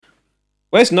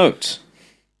Where's Notes?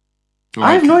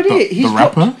 I have no idea.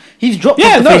 He's dropped.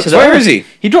 Yeah, Notes. Where is he?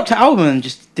 He dropped an album and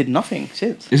just did nothing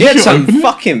since. He had some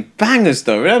fucking bangers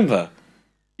though. Remember?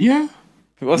 Yeah.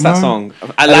 What's that song?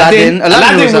 Aladdin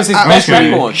was his best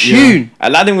record. Tune. Yeah.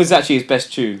 Aladdin was actually his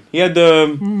best tune. He had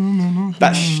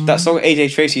that song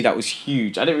AJ Tracy that was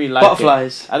huge. I didn't really like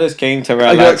Butterflies. it. I just came to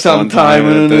I got some time.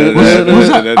 Was that?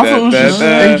 I thought it was just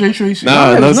AJ Tracy.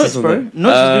 No, Notes, bro.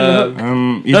 Notes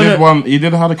was he did one. He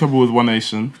did had a couple with One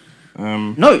Nation.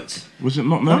 Notes. Was it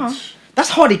not Notes? That's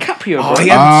Hardy Caprio, bro. Oh, he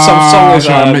had some song with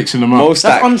I'm mixing them up.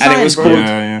 Mostak, and it was called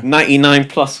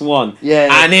 99+1.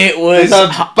 Yeah. And it was a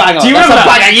banger. Do you remember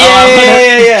that?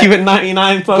 Yeah. Keep it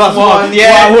 99+1.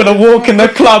 Yeah. I would have walked in the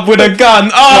club with a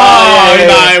gun.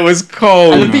 Oh, it was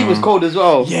cold. And the beat was cold as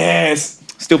well. Yes.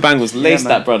 Still Bang was laced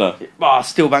that, brother.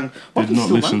 Still Bang. Did not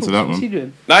listen to that one. What's he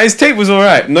doing? Nah, his tape was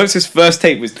alright. Notes' first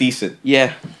tape was decent.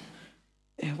 Yeah.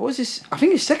 What was this? I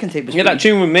think his second tape was. Yeah, that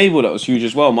tune with Mabel that was huge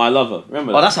as well. My Lover.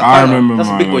 Remember that? Oh, that's a I remember That's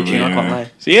a big boy My tune. Lover, I can't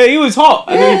lie. So yeah, he was hot.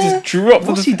 And then he just dropped.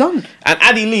 What's he done? And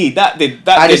Addie Lee, that did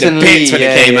the Addison bits Lee, when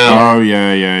it came out. Oh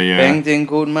yeah. Bang thing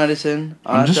called Madison.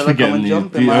 I'm just forgetting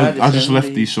I just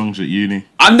left these songs at uni.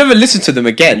 I've never listened to them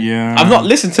again. Yeah. I've not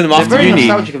listened to them after very uni.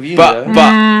 nostalgic of uni, but though.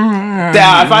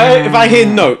 if I hear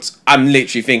Notes, I'm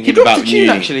literally thinking He dropped about a tune uni.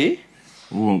 actually.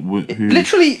 Who?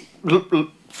 Literally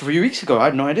 3 weeks ago. I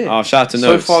had no idea. Oh, shout out to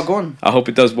So Notes. Far Gone. I hope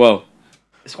it does well.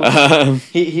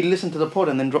 He listened to the pod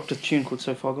and then dropped a tune called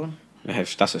So Far Gone.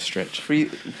 That's a stretch.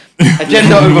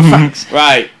 Agenda over facts.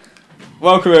 Right.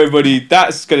 Welcome everybody.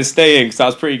 That's going to stay in because that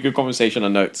was pretty good conversation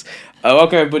on Notes.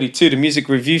 Welcome everybody to the Music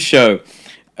Review Show.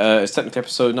 It's technically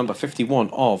episode number 51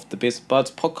 of the Biz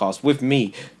Buds podcast. With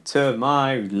me to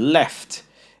my left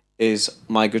is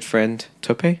my good friend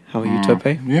Tope. How are you,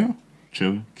 Tope? Yeah.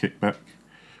 Chill. Kick back.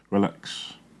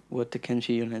 Relax. Word to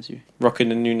Kenshi Yonezu. Rocking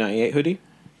the new 98 hoodie.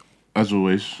 As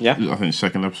always. Yeah. I think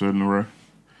second episode in a row.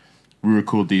 We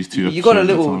record these two. You got a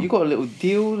little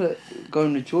deal that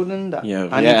going to Jordan. That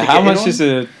yeah. How much is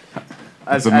it?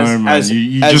 I don't know, man.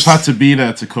 You just had to be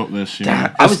there to cop this. You know?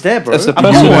 I was there, bro. As a You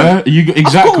were there?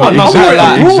 Exactly. I'm not gonna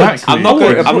lie. I'm not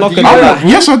gonna lie.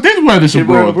 Yes, I did wear this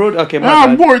abroad. Okay, yeah,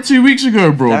 I wore it 2 weeks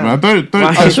ago, bro. Man, don't.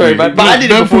 Sorry, but I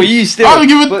did it before you. Still, I don't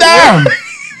give a damn.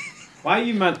 Why are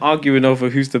you man arguing over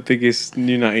who's the biggest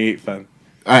new 98 fan?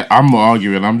 I'm not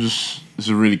arguing. It's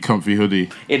a really comfy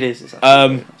hoodie. It is.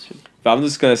 But I'm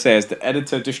just gonna say, as the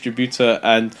editor, distributor,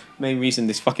 and main reason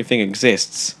this fucking thing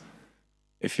exists,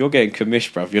 if you're getting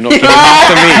commish, bruv, you're not giving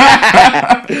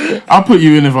half to me. I'll put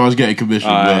you in if I was getting commission.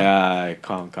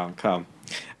 Calm.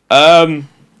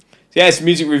 Yeah, it's a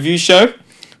music review show.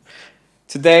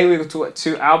 Today we're going to talk about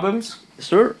 2 albums.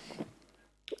 Sure.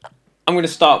 I'm going to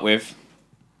start with...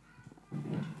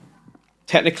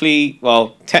 Technically,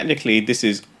 this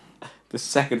is the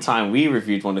second time we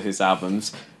reviewed one of his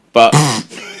albums, but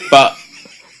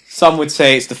some would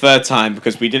say it's the third time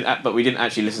because we didn't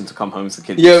actually listen to "Come Home to the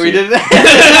Kids." Yeah, we did.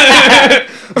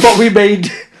 But we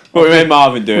made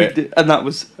Marvin do it, and that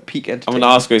was peak entertainment. I'm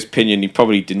gonna ask his opinion. He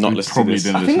probably did not listen to this.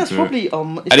 I think that's probably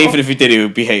and even if he did, he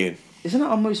would be hating. Isn't that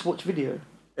our most watched video?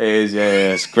 It is,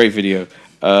 yeah, it's a great video.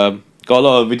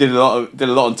 We did a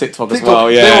lot on TikTok as well.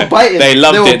 Yeah, they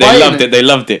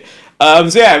loved it.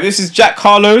 So yeah, this is Jack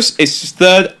Harlow's. It's his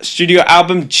 3rd studio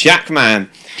album, Jackman.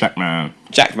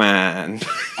 Jackman.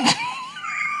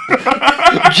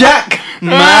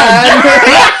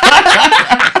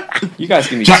 You guys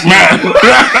give me Jackman.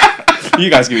 You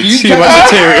guys give me too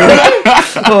much material.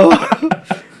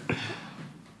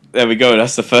 There we go.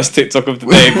 That's the first TikTok of the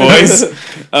day, boys.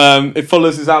 It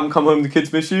follows his album "Come Home, the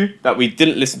Kids Miss You" that we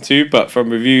didn't listen to, but from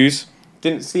reviews,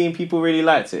 didn't seem people really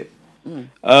liked it.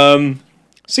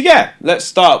 So yeah, let's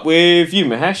start with you,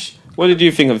 Mahesh. What did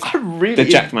you think of the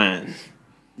Jackman?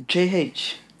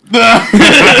 JH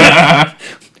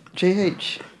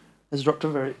has dropped a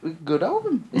very good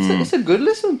album. It's a good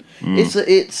listen. He's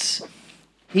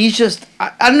just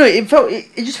I don't know. It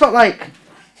just felt like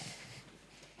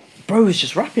bro was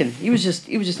just rapping. He was just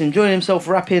enjoying himself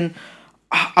rapping.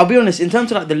 I'll be honest, in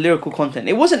terms of like the lyrical content,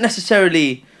 it wasn't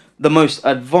necessarily the most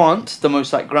advanced, the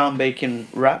most like groundbreaking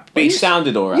rap. But he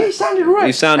sounded alright. Yeah, he sounded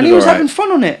alright. And he was having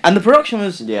fun on it. And the production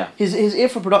was his ear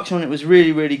for production on it was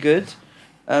really, really good.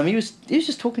 He was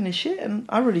just talking his shit and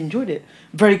I really enjoyed it.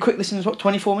 Very quick listen as well,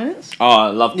 24 minutes. Oh, I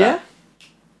love that.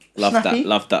 Yeah.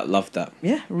 Love that.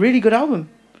 Yeah, really good album.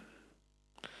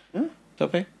 Yeah.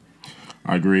 Okay.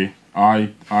 I agree.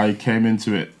 I came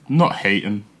into it not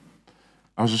hating.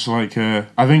 I was just like, I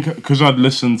think because I'd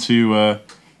listened to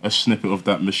a snippet of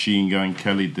that Machine Gun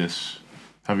Kelly diss.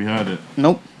 Have you heard it?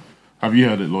 Nope. Have you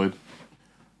heard it, Lloyd?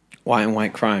 White and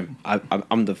White Crime.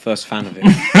 I'm the first fan of it.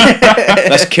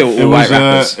 Let's kill all white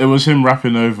rappers. It was him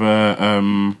rapping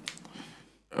over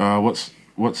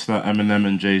what's that Eminem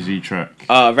and Jay-Z track?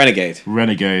 Renegade.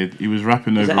 Renegade. He was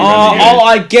rapping over Renegade.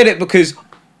 I get it, because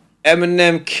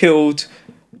Eminem killed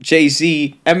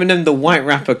Jay-Z. Eminem, the white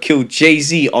rapper, killed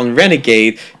Jay-Z on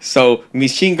Renegade. So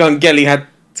Machine Gun Kelly had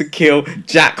to kill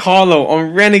Jack Harlow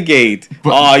on Renegade.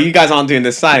 You guys aren't doing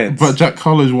the science. But Jack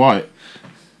Harlow's white.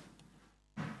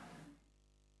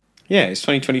 Yeah, it's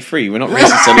 2023. We're not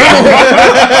racist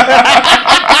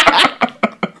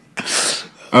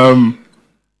anymore.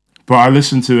 But I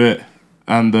listened to it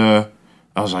and I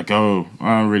was like, I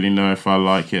don't really know if I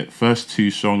like it. First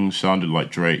 2 songs sounded like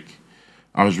Drake.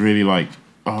 I was really like,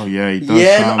 oh yeah, he does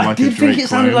sound like a Drake. I did think it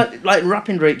sounded like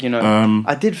rapping Drake, you know.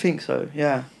 I did think so,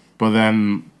 yeah. But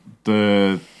then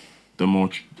the more,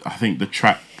 I think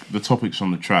the topics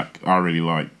on the track I really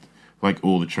liked, like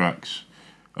all the tracks.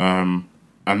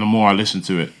 And the more I listened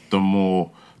to it,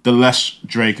 the less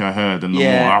Drake I heard, and the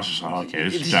more I was just like, okay,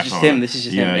 this is Jack Harlow. This is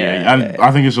just him. And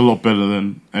I think it's a lot better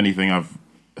than anything I've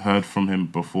heard from him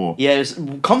before. Yeah, it's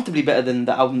comfortably better than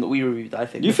the album that we reviewed, I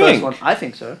think. You think? First one, I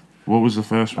think so. What was the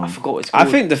first one? I forgot what it's called.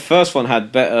 I think the first one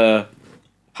had better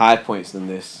high points than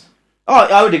this. Oh,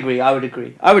 I would agree.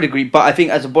 But I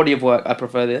think as a body of work, I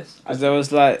prefer this. There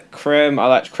was like Creme. I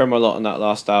liked Creme a lot on that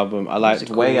last album. I liked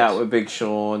Way Out with Big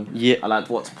Sean. Yeah. I liked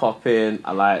What's Poppin'.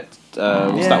 I liked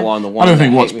what's that one? I don't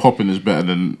think What's Poppin' is better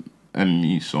than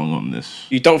any song on this.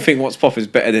 You don't think What's Poppin' is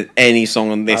better than any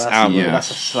song on this album?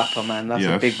 That's a slapper, man. That's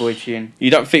a big boy tune.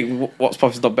 You don't think What's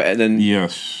Poppin' is not better than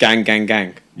Gang Gang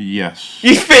Gang? Yes.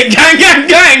 You think Gang Gang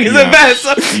Gang is the best?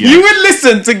 Yes. You would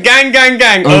listen to Gang Gang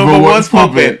Gang over What's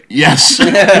Poppin'? Yes.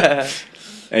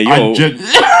 Hey, you're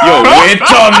weird,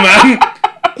 Tom, man.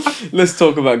 Let's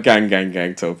talk about Gang Gang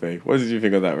Gang, Tope. What did you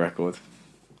think of that record?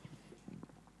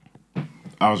 It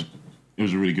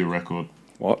was a really good record.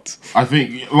 What? I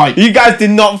think, like... You guys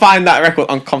did not find that record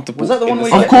uncomfortable. Was that the one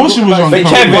where... Of course it was uncomfortable.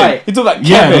 Kevin. You talk about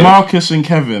Kevin. Yeah, Marcus and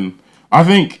Kevin. I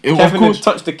think... Kevin had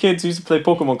touched the kids who used to play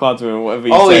Pokemon cards with him or whatever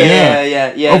you say.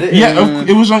 Yeah.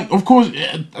 It was like, of course,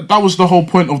 that was the whole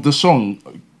point of the song.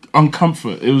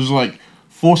 Uncomfort. It was like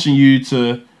forcing you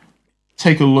to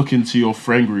take a look into your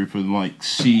friend group and like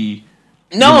see...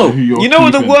 No! You know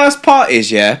what the worst part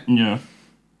is, yeah? Yeah.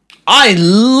 I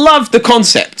love the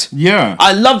concept. Yeah.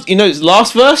 I loved, his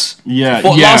last verse. Yeah.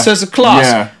 Last verse of Class.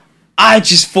 Yeah. I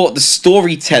just thought the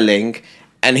storytelling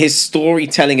and his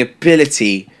storytelling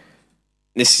ability.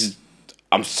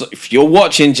 If you're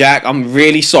watching, Jack, I'm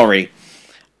really sorry.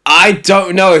 I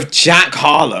don't know if Jack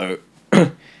Harlow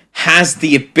has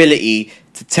the ability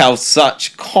to tell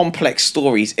such complex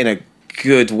stories in a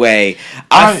good way.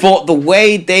 I thought the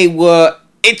way they were,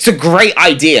 it's a great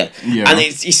idea. Yeah. And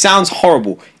it sounds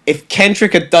horrible. If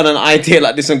Kendrick had done an idea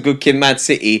like this on Good Kid, Mad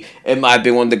City, it might have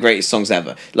been one of the greatest songs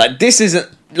ever. Like, this isn't...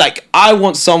 Like, I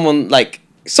want someone like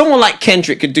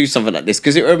Kendrick could do something like this,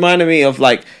 because it reminded me of,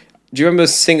 like... Do you remember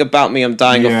Sing About Me, I'm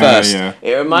Dying of Thirst? Yeah.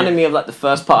 It reminded me of, like, the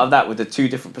first part of that with the 2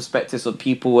 different perspectives of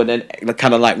people and then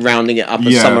kind of, like, rounding it up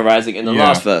and summarising it in the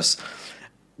last verse.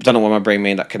 Don't know why my brain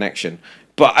made that connection.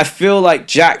 But I feel like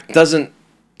Jack doesn't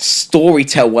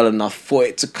storytell well enough for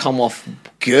it to come off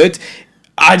good.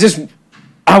 I don't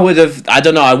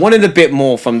know. I wanted a bit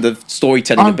more from the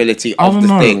storytelling ability of the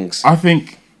things. I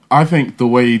think the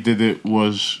way he did it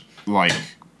was like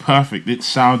perfect. It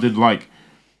sounded like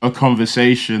a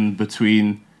conversation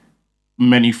between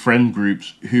many friend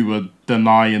groups who were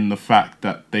denying the fact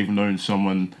that they've known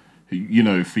someone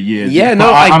who, for years. Yeah,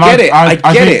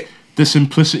 I get it. The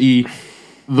simplicity,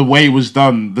 the way it was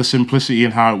done, the simplicity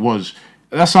in how it was.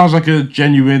 That sounds like a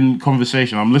genuine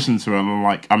conversation. I'm listening to it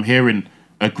and I'm hearing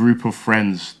a group of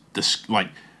friends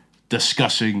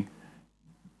discussing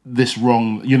this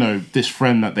wrong, this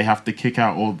friend that they have to kick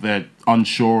out or they're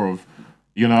unsure of.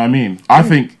 You know what I mean? I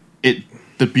think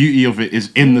the beauty of it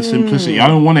is in the simplicity. I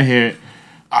don't want to hear it.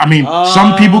 I mean,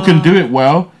 some people can do it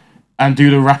well and do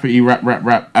the rappity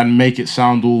rap and make it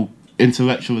sound all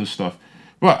intellectual and stuff.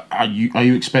 But are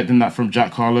you expecting that from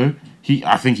Jack Harlow?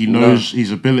 I think he knows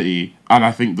his ability, and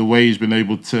I think the way he's been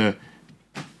able to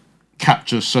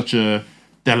capture such a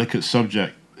delicate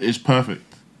subject is perfect.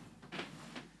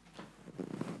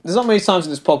 There's not many times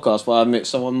in this podcast where I admit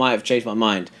someone might have changed my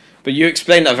mind, but you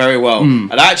explained that very well,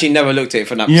 and I actually never looked at it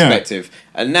from that perspective.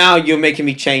 And now you're making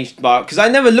me change, because I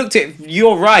never looked at it.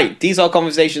 You're right. These are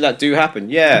conversations that do happen.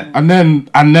 Yeah. And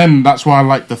then that's why I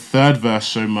like the third verse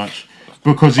so much,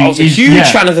 because he's a huge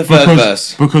fan of the third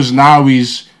verse. Because now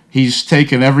he's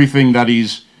taken everything that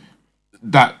is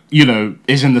in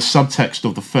the subtext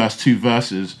of the first 2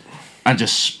 verses and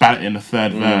just spat it in the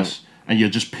third verse. and you're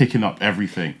just picking up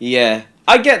everything. Yeah.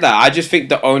 I get that. I just think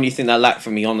the only thing I lack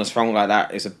from me on a song like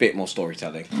that is a bit more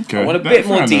storytelling. Okay. I want a bit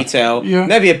more detail,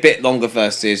 maybe a bit longer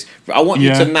verses. I want you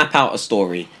to map out a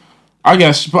story. I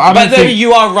guess, but I don't then think...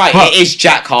 you are right, it is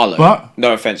Jack Harlow. But,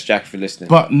 no offense, Jack, if you're listening.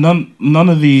 But none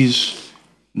of these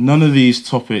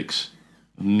topics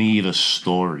need a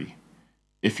story.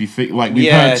 If you think, like,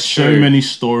 we've heard so many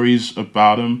stories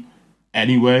about him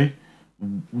anyway,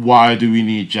 why do we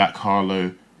need Jack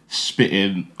Harlow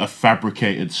spitting a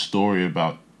fabricated story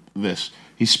about this?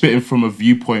 He's spitting from a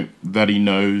viewpoint that he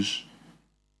knows,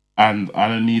 and I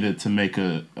don't need it to make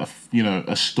a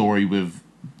story with,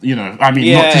 I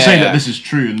mean, not to say that this is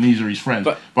true and these are his friends,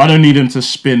 but I don't need him to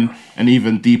spin an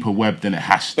even deeper web than it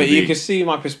has to be. But you can see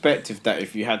my perspective that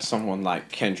if you had someone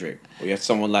like Kendrick, or you had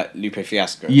someone like Lupe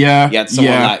Fiasco, you had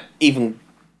someone like even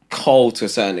Cole to a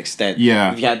certain extent.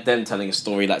 Yeah. If you had them telling a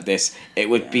story like this, it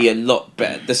would be a lot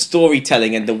better. The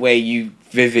storytelling and the way you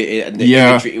vivid it and the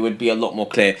imagery, it would be a lot more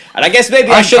clear. And I guess maybe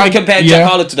I shouldn't compare Jack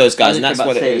Harlow to those guys, and that's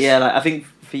what it is. Yeah, like I think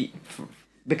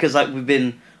because like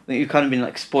we've kind of been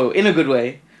like spoiled in a good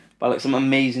way by like some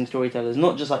amazing storytellers,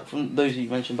 not just like from those you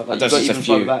mentioned, but like you got even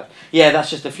further back. Yeah, that's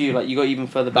just a few. Like you got even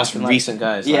further back. That's from recent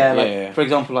guys. For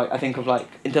example, like I think of like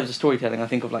in terms of storytelling, I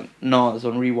think of like Nas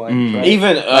on Rewind. Right?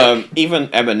 Even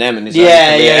Eminem in his early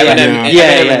career.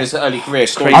 Eminem in his early career.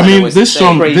 I mean, this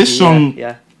song.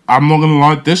 I'm not gonna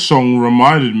lie. This song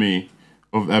reminded me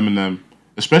of Eminem,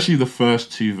 especially the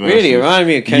first two verses. Really, it reminded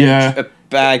me of Kendrick. A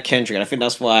bad Kendrick, and I think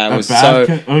that's why I was so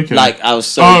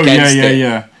against it.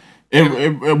 Yeah.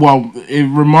 It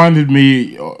reminded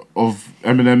me of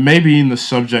Eminem, maybe in the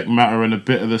subject matter and a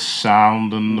bit of the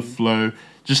sound and the flow,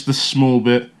 just the small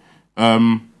bit.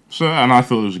 And I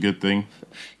thought it was a good thing.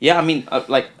 Yeah, I mean,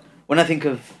 like when I think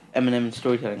of Eminem and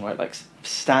storytelling, right, like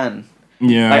Stan.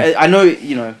 Yeah. Like, I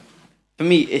know, for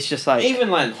me, it's just like even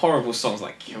like horrible songs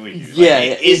like Kill You.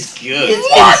 It's good.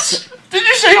 What? Did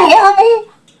you say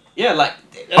horrible? Yeah, like.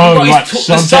 Like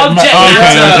the subject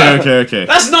matter. Okay.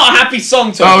 That's not a happy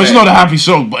song to it's not a happy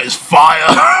song, but it's fire.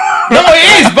 No,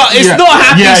 it is, but it's not a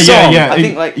happy song. I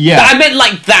think like I meant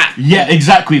like that. Yeah,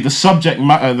 exactly. The subject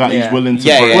matter that he's willing to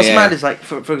bring. What's mad is like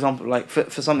for example, like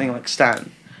for something like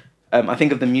Stan, I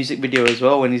think of the music video as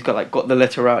well when he's got the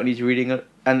letter out and he's reading it,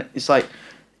 and it's like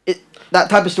that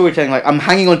type of storytelling. Like I'm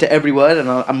hanging on to every word and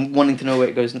I'm wanting to know where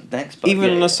it goes next. But even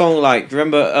in a song like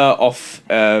remember off.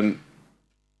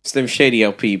 Slim Shady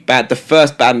LP, the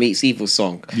first Bad Meets Evil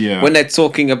song. Yeah. When they're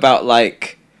talking about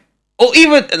like, or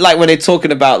even like when they're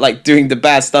talking about like doing the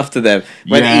bad stuff to them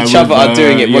when each other are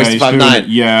doing it. Royce 5'9".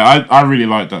 Yeah, I really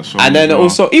like that song. And then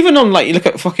also even on like you look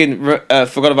at fucking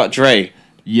Forgot About Dre.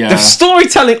 Yeah. The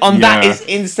storytelling on that is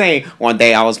insane. One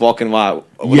day I was walking while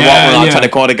trying to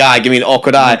call the guy, give me an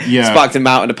awkward eye. Yeah. Sparked him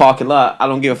out in the parking lot. I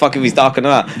don't give a fuck if he's dark or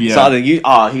not. Yeah.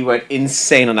 So he went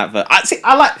insane on that verse.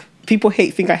 I like. People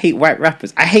think I hate white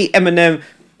rappers. I hate Eminem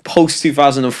post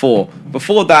 2004.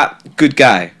 Before that, good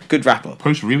guy, good rapper.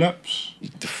 Post Relapse?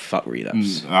 Fuck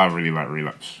Relapse. I really like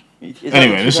Relapse.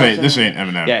 Anyway, this ain't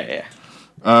Eminem. Yeah.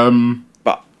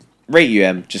 But Rate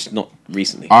UM, just not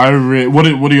recently. What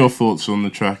are your thoughts on the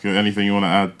track? Or anything you want to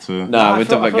add to? No, we're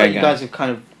done about Gang. You guys have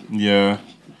kind of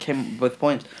came with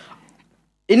points.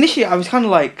 Initially, I was kind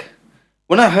of like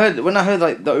when I heard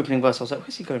like the opening verse, I was like,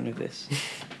 where's he going with this?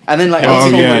 And then like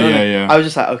I was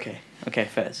just like, okay,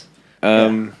 fairs.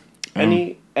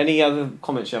 Any other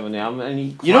comments you have on there?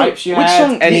 Any gripes you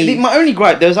had? Song? My only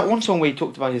gripe. There was that one song where he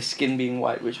talked about his skin being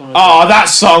white. Which one? Was that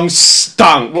song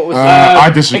stunk. What was I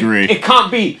disagree. It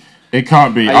can't be. It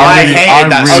can't be. I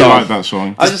hated that song. I really like that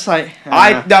song. I was just like,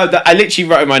 I literally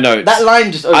wrote in my notes. That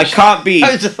line just. I can't be.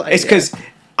 I was just like, it's because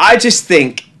I just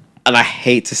think, and I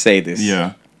hate to say this.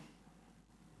 Yeah.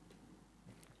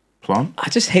 Plant? I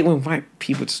just hate when white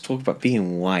people just talk about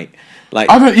being white.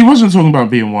 Like he wasn't talking about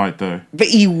being white though. But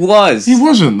he was. He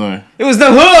wasn't though. It was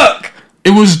the hook. It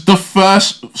was the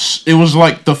first. It was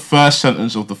like the first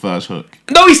sentence of the first hook.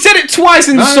 No, he said it twice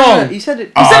in the song. Yeah, he said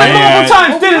it. He said it multiple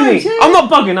times, didn't he? I'm not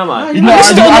bugging, am I? No,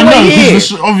 I know.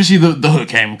 Because obviously the hook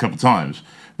came a couple times.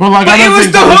 But it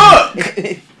was the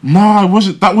hook. No, it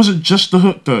wasn't. That wasn't just the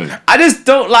hook though. I just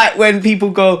don't like when people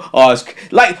go, it's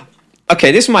like,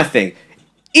 okay, this is my thing.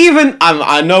 Even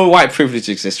I know white privilege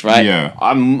exists, right? Yeah.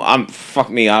 I'm fuck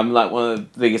me. I'm like one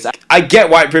of the biggest. I get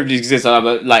white privilege exists,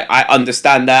 but like I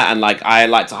understand that, and like I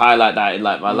like to highlight that in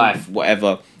like my life,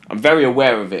 whatever. I'm very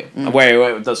aware of it. I'm very aware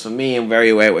of what it does for me, and very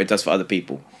aware of what it does for other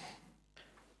people.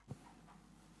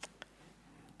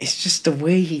 It's just the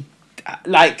way he,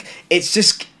 like, it's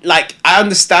just like I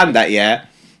understand that, yeah.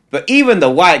 But even the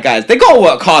white guys, they gotta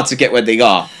work hard to get where they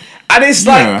are. And it's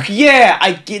like,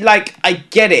 I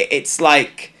get it. It's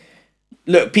like,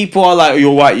 look, people are like,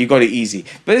 you're white, you got it easy.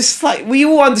 But it's like, we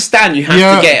all understand you have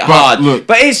to get it but hard. look-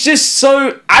 but it's just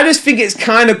so, I just think it's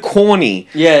kind of corny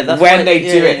that's when why- they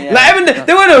do it. yeah. Like, Eminem,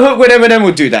 they wouldn't hook when Eminem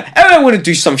would do that. Eminem wouldn't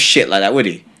do some shit like that, would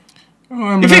he?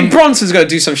 You think Bronson's going to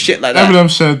do some shit like that? Eminem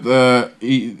said,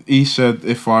 he said,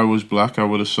 if I was black, I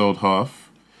would have sold half.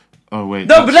 Oh, wait.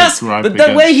 No, but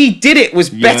the way he did it was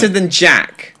better than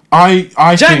Jack. I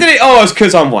Jack did it, it's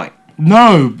because I'm white.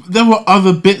 No, there were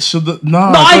other bits of the... No,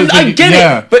 I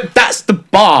get it, but that's the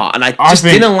bar, and I just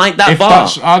didn't like that bar.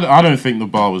 I don't think the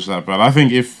bar was that bad. I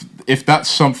think if that's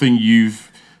something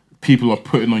people are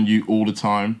putting on you all the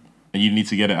time, and you need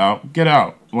to get it out, get it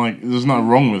out. Like, there's nothing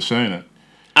wrong with saying it.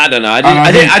 I don't know.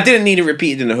 I didn't need it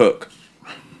repeated in the hook.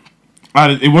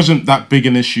 It wasn't that big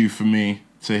an issue for me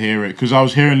to hear it, because I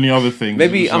was hearing the other things.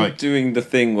 Maybe I'm doing the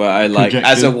thing where I like,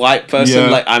 as a white person,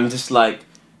 like I'm just like,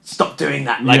 stop doing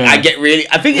that. Like I get really.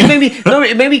 I think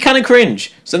it made me kind of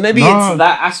cringe. So maybe it's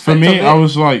that aspect. For me, of it. I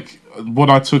was like, what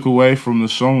I took away from the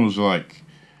song was like,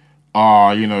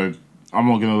 I'm not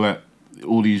gonna let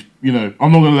all these, I'm not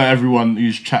gonna let everyone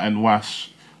who's chatting was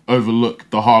overlook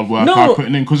the hard work I'm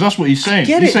putting in, because that's what he's saying.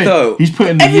 Get he's it though. He's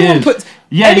putting the everyone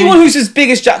years. Anyone who's as big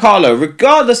as Jack Harlow,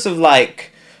 regardless of like.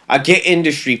 I get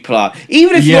industry plug.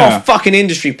 Even if you're a fucking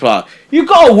industry plug, you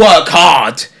gotta work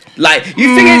hard. Like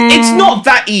you think it's not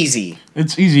that easy.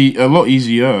 It's easy, a lot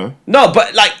easier. No,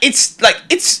 but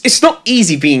it's not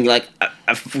easy being like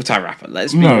a full-time rapper.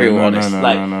 Let's be real honest.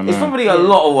 It's probably a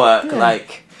lot of work. Yeah.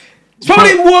 Like it's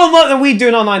probably more work than we do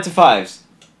in our 9 to 5s.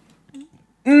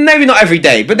 Maybe not every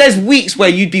day, but there's weeks where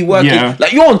you'd be working. Yeah.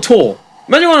 Like you're on tour.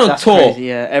 Imagine you're on tour.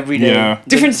 Crazy, every day. Yeah.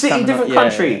 Different city, different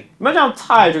country. Yeah. Imagine how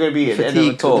tired you're going to be at the end of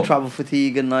the tour. The travel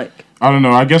fatigue and like... I don't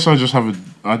know. I guess I just have a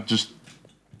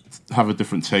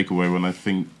different takeaway when I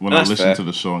listen to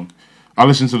the song. I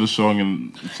listen to the song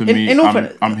and to me,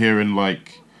 I'm hearing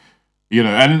like,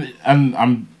 and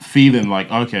I'm feeling like,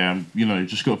 okay, I'm,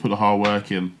 just got to put the hard work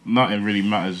in. Nothing really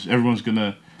matters. Everyone's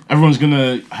gonna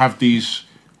have these,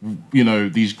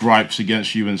 these gripes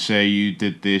against you and say you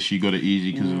did this, you got it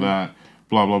easy because of that.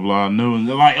 Blah blah blah. No one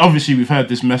obviously we've heard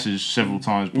this message several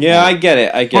times before. Yeah, I get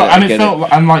it. And it felt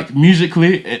like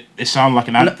musically it sounded like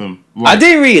an anthem. Like, I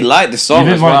didn't really like the song.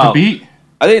 You didn't like the beat?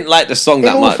 I didn't like the song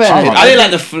that much. I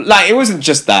didn't like it wasn't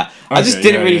just that. Okay, I just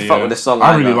didn't really fuck with the song.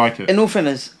 I really like it. In all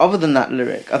fairness, other than that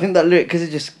lyric, I think that lyric, because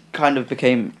it just kind of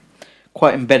became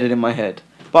quite embedded in my head.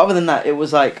 But other than that, it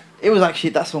was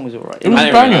actually that song was alright. It was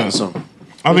a banger.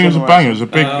 I think it was a banger. It was a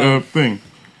big thing.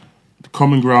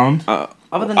 Common Ground.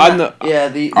 Other than that, I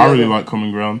really like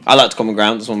Common Ground. I liked Common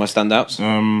Ground. That's one of my standouts.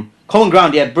 Common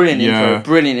Ground, brilliant intro.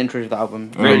 Brilliant intro to the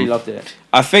album. Really loved it.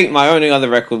 I think my only other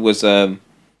record was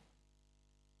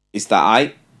Is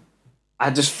That I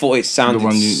just thought it sounded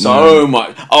much.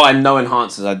 Oh, and no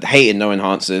enhancers. I hated no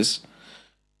enhancers.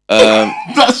 That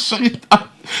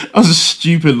was a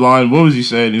stupid line. What was he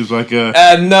saying? He was like,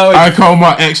 I call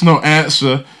my ex no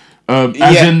answer.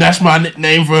 As in, that's my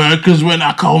nickname for her, because when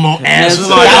I call no answer,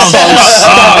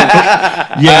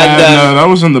 that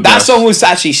wasn't the best. That song was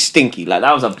actually stinky. Like,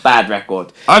 that was a bad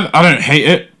record. I don't hate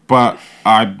it, but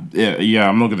I'm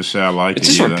not going to say I like it.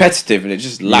 It's just repetitive, and it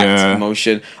just lacked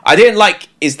emotion. I didn't like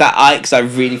Is That because I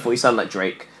really thought he sounded like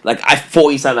Drake. Like, I thought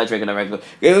he sounded like Drake on a record.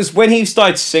 It was when he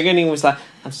started singing, he was like,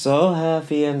 I'm so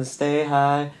happy and stay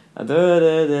high. I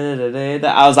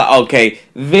was like, okay,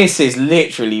 this is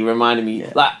literally reminding me.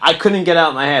 Like, I couldn't get out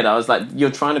of my head. I was like, you're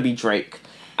trying to be Drake.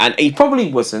 And he probably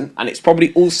wasn't, and it's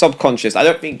probably all subconscious. I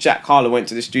don't think Jack Harlow went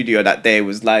to the studio that day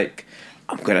was like,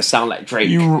 I'm going to sound like Drake.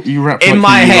 You rap in like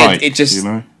my who you head, like, it just...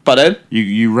 Pardon?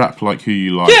 You rap like who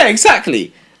you like. Yeah,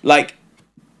 exactly. Like,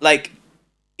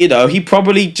 he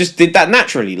probably just did that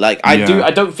naturally. Like,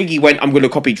 I don't think he went, I'm going to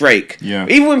copy Drake. Yeah.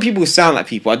 Even when people sound like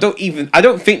people, I don't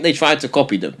think they tried to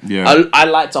copy them. Yeah. I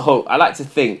like to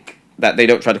think that they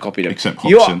don't try to copy them. Except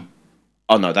Hobson.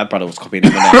 Oh no, that brother was copying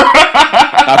him.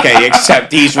 Okay,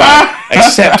 except he's right.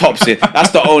 Except Hobson. That's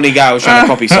the only guy who was trying to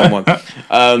copy someone. But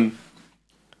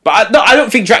I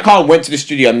don't think Jack Harlow went to the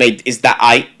studio and made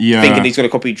thinking he's going to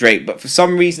copy Drake. But for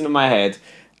some reason in my head,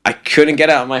 I couldn't get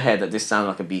out of my head that this sounded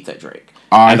like a beat at Drake.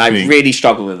 I really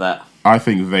struggled with that. I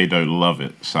think They Don't Love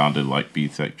It sounded like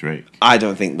B-Tech Drake. I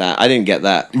don't think that. I didn't get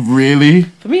that. Really?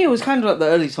 For me, it was kind of like the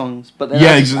early songs. But then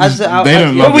They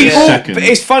Don't Love It second. But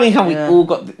it's funny how we all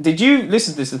got... Did you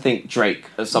listen to this and think Drake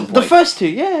at some point? The first two,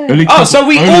 yeah. Only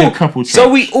a couple tracks. So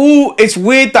we all... It's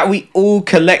weird that we all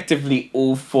collectively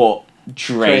all thought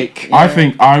Drake.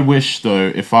 Yeah. I wish,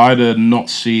 though, if I'd have not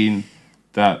seen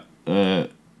that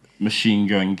Machine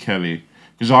Gun Kelly...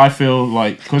 Because I feel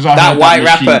like that white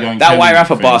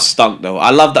rapper bar stunk though.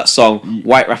 I love that song.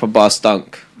 White rapper bar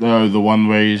stunk. The one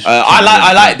where he's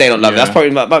I like They Don't Love It. That's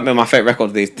probably my favorite record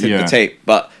of the tape.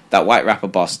 But that white rapper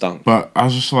bar stunk. But I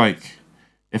was just like,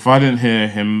 if I didn't hear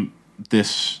him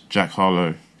diss Jack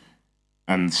Harlow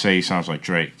and say he sounds like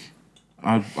Drake,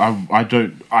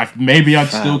 maybe I'd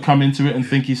still come into it and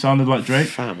think he sounded like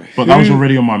Drake. But that was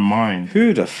already on my mind.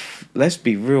 Let's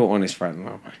be real honest right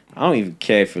now. I don't even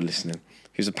care if you're listening.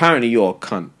 Because apparently you're a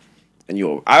cunt. And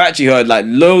I've actually heard like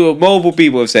multiple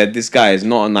people have said this guy is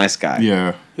not a nice guy.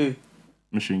 Yeah. Who?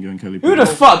 Machine Gun Kelly. Who the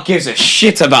fuck gives a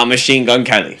shit about Machine Gun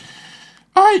Kelly?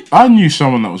 I knew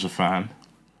someone that was a fan.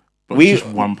 But just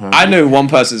one person. I know one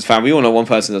person's a fan. We all know one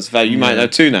person that's a fan. You might know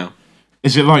two now.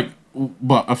 Is it like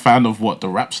a fan of what, the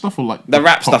rap stuff or like the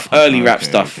rap stuff, early rap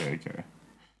stuff? Okay.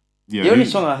 Yeah. The only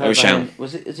song I heard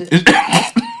was it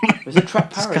was it Trap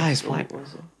Paris? This guy's white.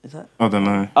 Is that? I don't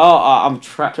know. I'm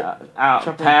trapped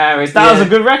out Paris. That was a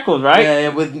good record, right? Yeah,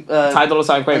 with Ty Dolla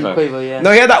 $ign Quavo. Quavo, yeah.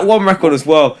 No, he had that one record as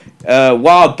well,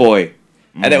 Wild Boy,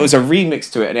 and it was a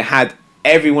remix to it, and it had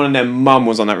every one of their mum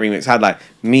was on that remix. It had like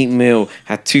Meat Mill,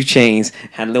 had 2 Chainz,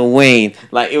 had Lil Wayne.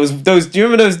 Like it was those. Do you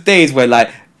remember those days where like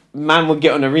man would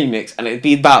get on a remix and it'd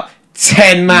be about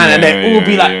 10 man, and they'd all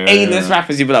be like A-list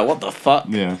rappers. You'd be like, what the fuck?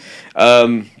 Yeah. All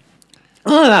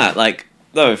of that, like,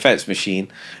 no offense, Machine.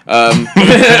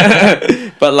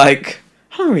 But like,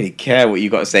 I don't really care what you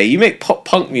got to say. You make pop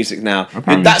punk music now.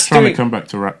 Apparently that's trying to come back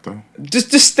to rap though.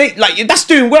 Just stay, like, that's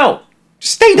doing well.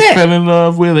 Just stay there. Fell in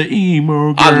love with an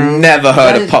emo girl. I've never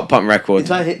heard a pop punk record.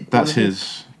 That's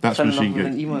his. That's Machine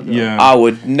Gun. Yeah. I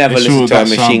would never listen to a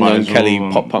Machine Gun Kelly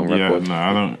pop punk record. No,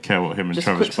 I don't care what him and Just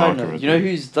Travis Barker are. You know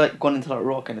who's like gone into like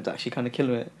rock and it's actually kind of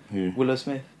killing it? Who? Willow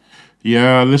Smith.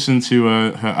 Yeah, I listened to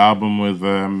her album with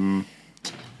I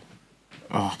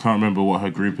can't remember what her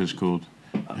group is called.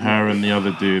 Her and the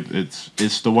other dude.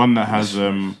 It's the one that has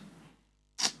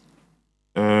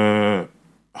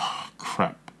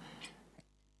crap.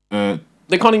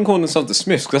 They can't even call themselves the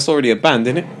Smiths because that's already a band,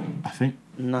 isn't it? I think.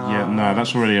 No. Yeah, no,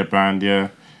 that's already a band. Yeah.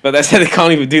 But they said they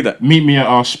can't even do that. Meet Me at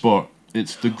Our Spot.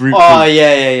 It's the group. Oh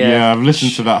yeah. Yeah, I've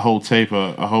listened to that whole tape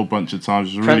a whole bunch of times.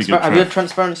 It's a really good track. Have you heard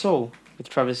Transparent Soul with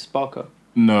Travis Barker?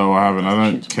 No, I haven't. I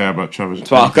don't care about Travis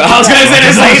Barker. I was going to say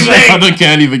the same thing. I don't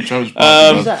care anything Travis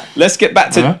Barker. Let's get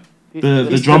back to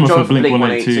the drummer for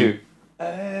Blink-182.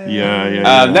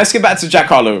 Yeah. Let's get back to Jack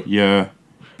Harlow. Yeah.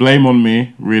 Blame on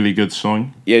Me, really good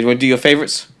song. Yeah, you want to do your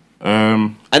favourites?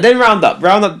 And then round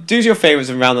up. Do your favourites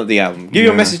and round up the album. Give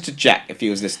your message to Jack if he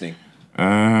was listening.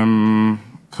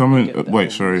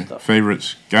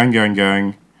 Favourites. Gang, Gang,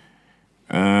 Gang.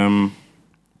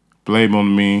 Blame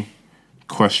on Me.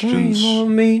 Questions. Blame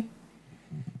on Me.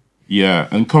 Yeah,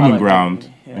 and Common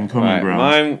Ground. And Common Ground.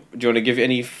 Mine, do you want to give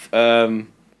any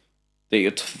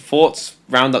your thoughts?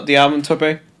 Round up the album, Tope?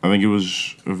 I think it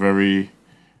was a very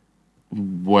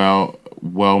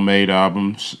well-made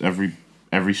album.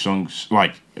 Every song's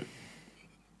like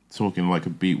talking like a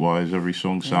beat wise. Every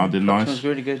song sounded nice. Sounds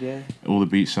really good, yeah. All the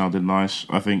beats sounded nice.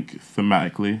 I think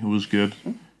thematically it was good.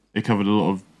 It covered a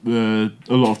lot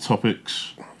of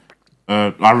topics.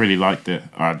 I really liked it.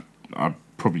 I'd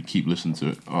probably keep listening to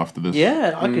it after this.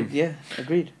 Yeah, I could. Yeah,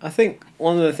 agreed. I think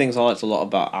one of the things I liked a lot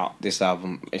about this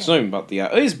album. It's not even about the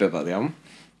album. It is a bit about the album.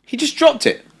 He just dropped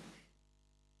it.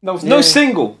 There was no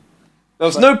single. There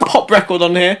was no pop record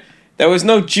on here. There was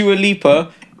no Dua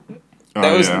Lipa.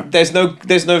 There's no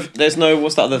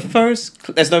what's that?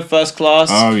 There's no First Class.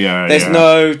 Oh yeah. There's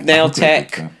no Nail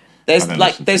Tech.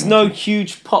 There's no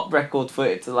huge pop record for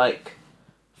it to like.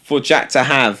 For Jack to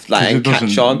have like and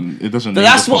catch on. It doesn't. But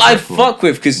that's what I'd fuck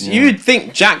with because you'd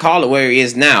think Jack Harlow where he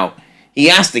is now, he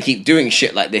has to keep doing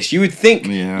shit like this. You would think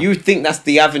that's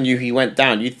the avenue he went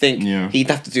down. You'd think he'd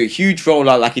have to do a huge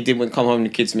rollout like he did when Come Home and the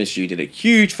Kids Miss You. He did a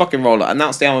huge fucking rollout,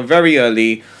 announced the album very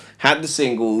early, had the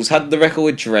singles, had the record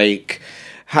with Drake,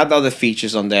 had other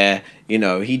features on there. You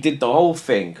know, he did the whole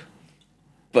thing.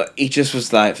 But he just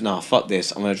was like, nah, fuck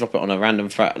this. I'm going to drop it on a random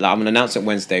Friday. Like, I'm going to announce it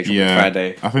Wednesday, drop it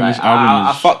Friday. I think this album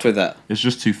I fucked with that. It's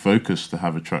just too focused to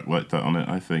have a track like that on it,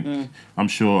 I think. I'm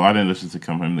sure I didn't listen to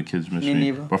Come Home, the Kids Miss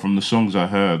Me. But from the songs I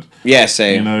heard... Yeah,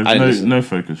 same. You know, no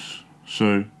focus.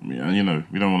 So, you know,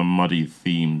 we don't want to muddy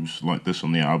themes like this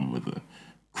on the album with a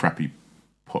crappy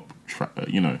pop track,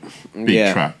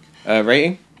 big track.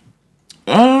 Rating?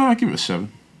 I give it a 7.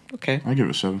 Okay. I give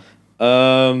it a 7.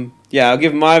 I'll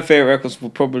give my favorite records for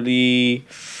probably.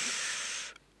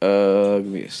 Give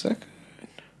me a second.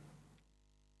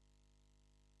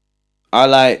 I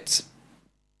liked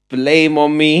Blame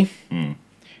on Me.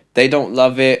 They Don't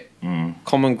Love It.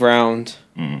 Common Ground.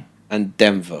 And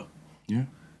Denver. Yeah.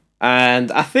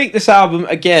 And I think this album,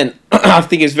 again, I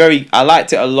think it's very... I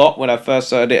liked it a lot when I first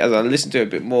heard it. As I listened to it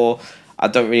a bit more, I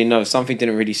don't really know. Something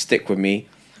didn't really stick with me.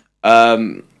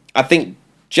 I think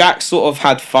Jack sort of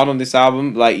had fun on this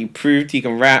album. Like, he proved he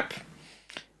can rap.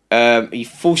 He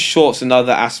falls short in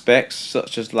other aspects,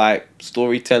 such as, like,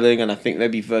 storytelling and I think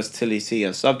maybe versatility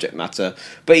and subject matter.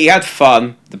 But he had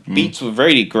fun. The beats were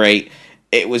really great.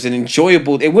 It was an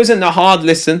enjoyable... It wasn't a hard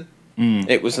listen.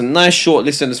 It was a nice short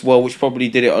listen as well, which probably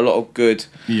did it a lot of good.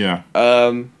 Yeah.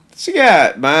 So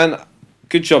yeah, man,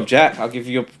 good job, Jack. I'll give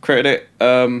you your credit.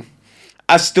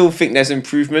 I still think there's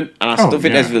improvement, and I still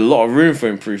think there's a lot of room for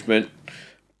improvement.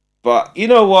 But you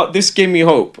know what? This gave me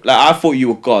hope. Like, I thought you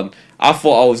were gone. I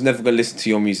thought I was never gonna listen to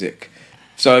your music.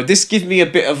 So this gives me a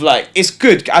bit of like, it's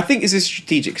good. I think it's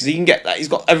strategic because he can get like, he's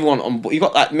got everyone on board. He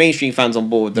got like mainstream fans on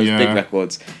board with those big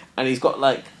records, and he's got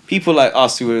like people like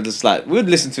us who were just like, we would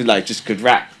listen to like just good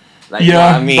rap. Like, you know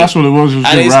what I mean? That's what it was. It was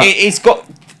and good rap. It's got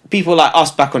people like us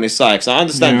back on his side. Because I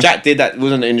understand Jack did that. It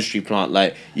wasn't an industry plant.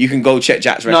 Like, you can go check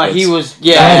Jack's records. No, he was. He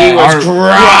was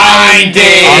grinding.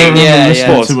 I remember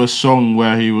listening to a song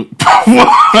where he was.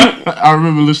 I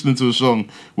remember listening to a song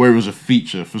where it was a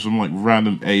feature for some like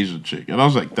random Asian chick, and I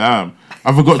was like, "Damn,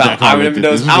 I forgot Jack Harlow." I remember did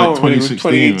this. those This was albums like when it was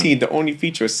 2018. The only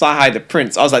feature was Sci-Hi the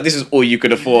Prince. I was like, this is all you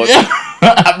could afford.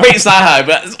 I rate Sci-Hi,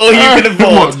 but that's all you could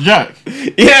afford. What, Jack?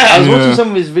 Yeah. I was watching some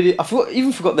of his videos. I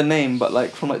even forgot the name, but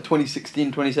like from like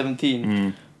 2016,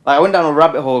 2017. Like, I went down a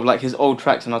rabbit hole of like his old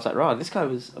tracks, and I was like, "Right, this guy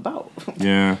was about."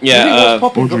 Yeah. Yeah.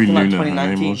 Popping Audrey from like Luna, her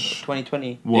 2019, name was.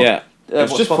 2020. What? Yeah. It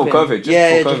was just before COVID.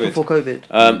 Just before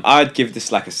COVID. I'd give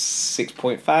this like a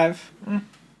 6.5.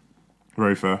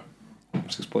 Very fair.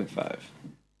 6.5.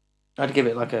 I'd give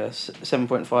it like a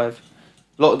 7.5.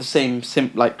 A lot of the same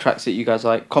like tracks that you guys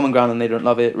like. Common Ground and They Don't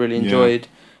Love It. Really enjoyed.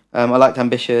 I liked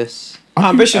Ambitious.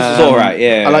 Ambitious was alright.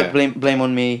 Yeah. I like Blame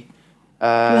on Me.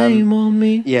 Blame on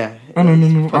Me. Yeah.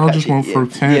 No. I just want to throw Yeah.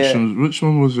 tantrums. Which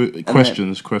one was it?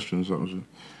 Questions. That was it.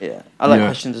 Yeah. I like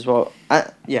Questions as well.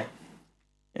 Yeah.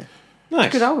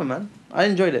 Nice. Good album, man. I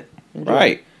enjoyed it.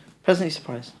 Right. Pleasantly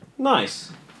surprised.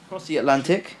 Nice. Cross the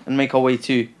Atlantic and make our way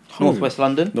to Northwest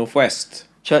London. Northwest.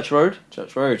 Church Road.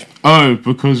 Oh,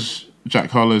 because Jack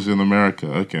Harlow's in America.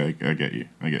 Okay, I get you.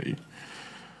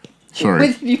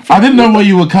 Sorry. I didn't know where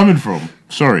you were coming from.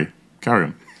 Sorry. Carry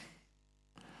on.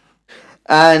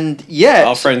 And yeah.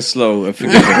 Our friend Slow. Is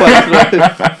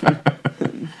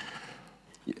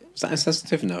that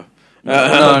insensitive? No.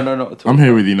 No, not at all. I'm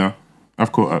here with you now.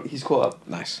 I've caught up. He's caught up.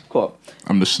 Nice. Caught up.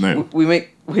 I'm the snail. Wait,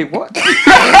 what?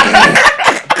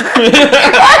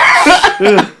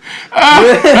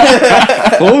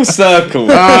 Full circle.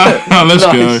 Let's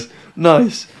go.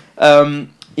 Nice.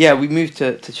 Yeah, we moved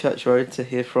to Church Road to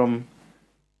hear from.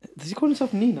 Does he call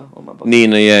himself Nina on my book?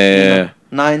 Nina, yeah.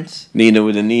 Nines. Nina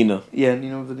with a Nina. Yeah,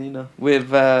 Nina with a Nina. With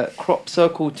Crop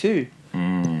Circle 2.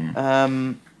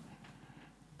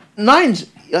 Nines,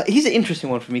 he's an interesting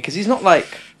one for me because he's not like.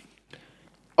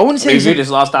 I wouldn't say. We reviewed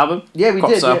his last album. Yeah, we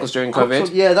Crop did. Circles during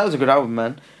COVID. Yeah, that was a good album,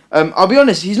 man. I'll be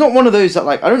honest, he's not one of those that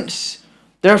like I don't.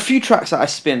 There are a few tracks that I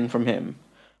spin from him,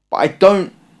 but I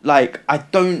don't like.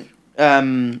 What's the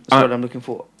word I'm looking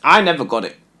for? I never got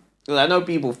it. I know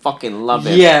people fucking love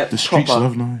it. Yeah, The streets proper.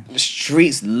 love Nine. The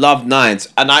streets love Nines,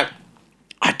 and I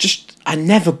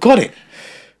never got it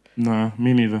Nah,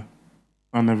 me neither.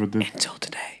 I never did. until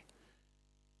today.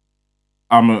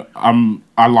 I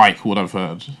like what I've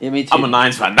heard. Yeah, me too. I'm a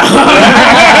Nines fan now.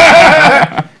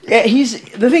 Yeah,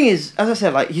 the thing is, as I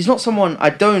said, like he's not someone I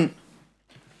don't.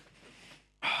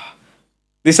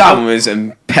 This album is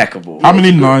impeccable. How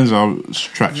many Nines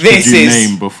tracks This did you is-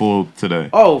 name before today?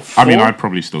 Oh, I mean, four? I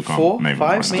probably still can't 4, name 5,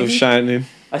 them. maybe? Still shining.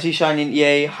 I see Shining,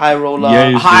 Yay, High Roller,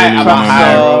 Yay is High really High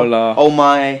nice. Roller. Oh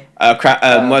My.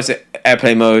 Was it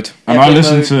Airplane Mode? And I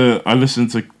Airplane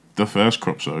listened to the first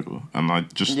Crop Circle, and I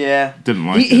just didn't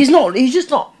like it. He's not. He's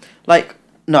just not like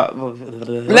no.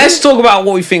 Let's talk about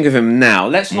what we think of him now.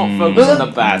 Let's not focus on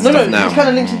the bad stuff now. It kind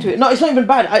of links into it. No, it's not even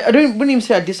bad. Wouldn't even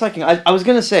say I dislike him. I was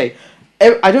gonna say,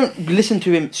 I don't listen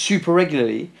to him super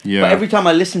regularly. Yeah. But every time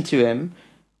I listen to him,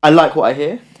 I like what I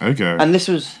hear. Okay. And this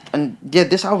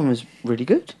album is really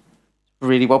good.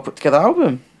 Really well put together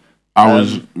album. I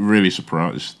was really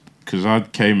surprised because I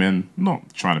came in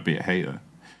not trying to be a hater,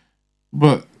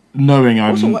 but knowing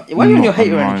I'm. Also, why are you on not your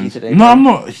hater a energy Nines- today, No, bro? I'm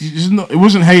not. It's not. It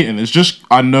wasn't hating. It's just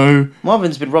I know.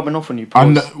 Marvin's been rubbing off on you.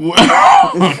 I Pause.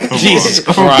 know. Jesus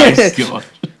Come on. Christ. God.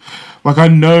 Like I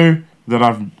know that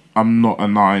I'm not a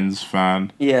Nines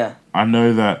fan. Yeah. I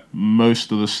know that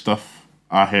most of the stuff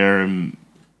I hear him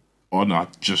on, I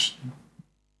just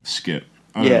skip.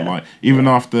 I don't like. Even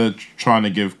after trying to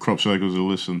give Crop Circles a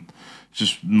listen,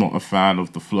 just not a fan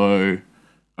of the flow.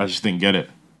 I just didn't get it.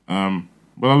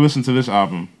 But I listened to this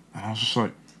album and I was just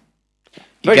like,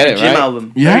 Very get good it, gym right?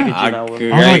 album. Yeah. Very good I gym album.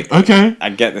 agree. I was like, okay. I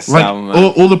get this Like album,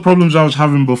 man. all the problems I was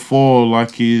having before,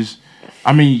 like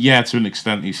I mean, yeah, to an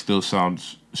extent, he still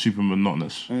sounds super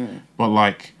monotonous. But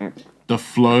like the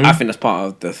flow, I think that's part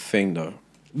of the thing, though.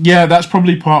 yeah, that's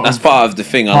probably part That's of part of the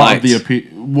thing I part of liked. the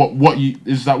what you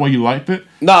is that why you liked it?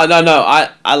 No.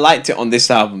 I liked it on this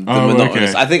album. The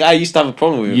monotonous. okay. I think I used to have a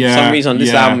problem with it. Yeah, For some reason on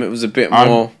this yeah. album it was a bit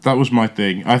more. That was my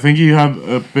thing. I think he had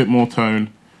a bit more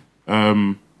tone,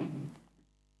 and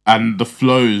the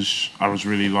flows. I was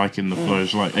really liking the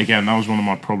flows. Like again, that was one of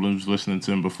my problems listening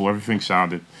to him before. Everything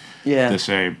sounded the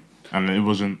same, and it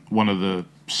wasn't one of the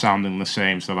sounding the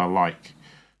sames that I like.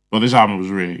 But this album was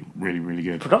really, really, really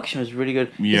good. Production was really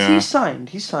good. Yeah. Is he signed?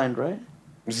 He's signed, right?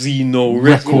 Xeno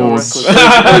Records.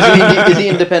 Is he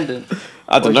independent?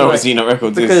 I don't know what Xeno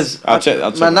Records Because is. I'll check.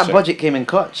 Man, that budget came in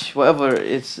clutch. Whatever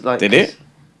it's like. Did it?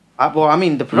 Well, I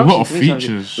mean, the A production. lot of to me sounds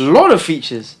features. good. A lot of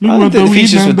features. I don't think the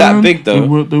features were that big,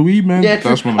 though. The Wee Man. Yeah,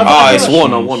 That's true. one of Oh, the It's Yeah.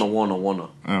 Warner. Warner.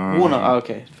 Oh,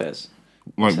 okay, fairs.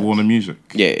 like Warner Music.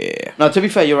 Yeah. No, to be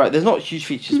fair, you're right. There's not huge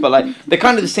features, but like they're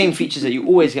kind of the same features that you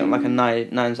always get on like a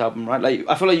Nines album, right? Like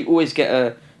I feel like you always get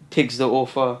a Tiggs the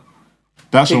Author.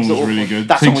 That song Tiggs was the really Author. good.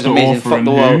 That song Tiggs was the amazing. Author Fuck and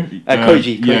the who? world.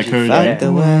 Koji. Yeah, Koji. Fuck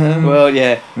the world. Well,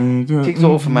 yeah. Tiggs the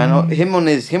Author, Mm. man.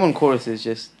 Him on chorus is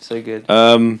just so good.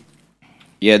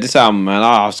 Yeah, this album, man,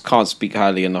 I can't speak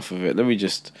highly enough of it. Let me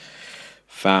just,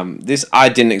 I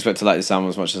didn't expect to like this album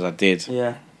as much as I did.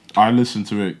 Yeah. I listened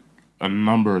to it a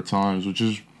number of times, which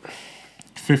is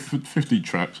 50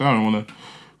 tracks. I don't want to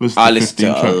listen to 15 listened to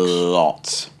tracks a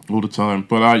lot. all the time.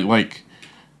 But I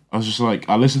was just like,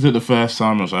 I listened to it the first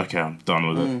time. I was like, okay, I'm done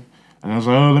with it. And I was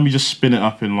like, oh, let me just spin it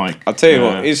up in like. I'll tell you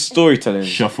what, his storytelling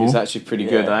shuffle. is actually pretty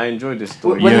good. Yeah. I enjoyed this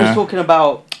story. When he Yeah. was talking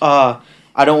about,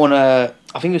 I don't want to.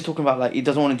 I think he was talking about like he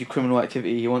doesn't want to do criminal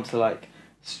activity. He wants to like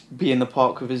be in the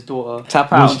park with his daughter.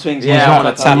 Tap out. On swings. Yeah, I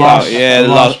want to tap last- out. Yeah, the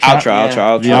last last track?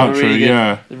 outro. The outro, Really good.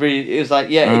 yeah. Really, it was like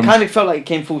it kind of felt like it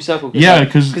came full circle. Yeah,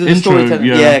 like, 'cause of the intro, storytelling.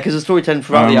 yeah. because the storytelling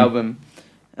throughout the album.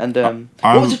 And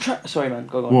what was the track? Sorry, man,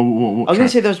 go on. What I was gonna track?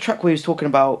 say there was a track where he was talking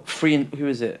about free. Who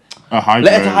is it? Hydro.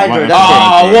 Letter to Hydro, Letter that's to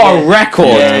it. Hydro. Oh, what a record!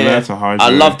 Yeah. Letter to Hydro. I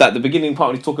love that. The beginning part,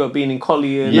 when he talk about being in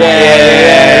Collier.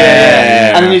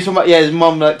 Yeah. And then he was talking about his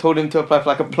mum like told him to apply for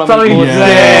like a plumbing course.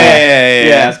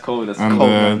 Yeah. That's cool. That's And cool.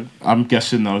 man. I'm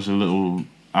guessing that was a little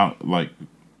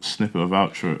snippet of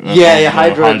outro.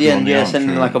 Hydro at the on end. the Yeah, outro.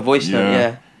 sending like a voice note.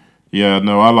 Yeah. Yeah,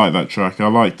 no, I like that track. I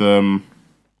like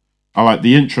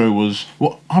the intro was.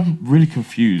 Well, I'm really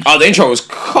confused. Oh, the intro was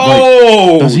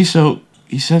cold. Does he sell?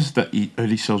 He says that he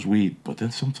only sells weed, but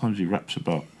then sometimes he raps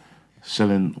about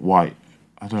selling white.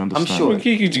 I don't understand. I'm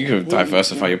sure. You could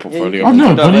diversify your portfolio. I know,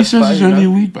 You but he says diversify, he's you only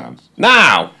know. a weed band.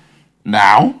 Now,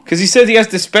 Now? because he said he has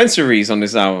dispensaries on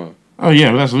this album. Oh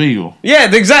yeah, but that's legal. Yeah,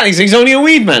 exactly. So he's only a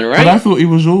weed man, right? But I thought he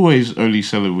was always only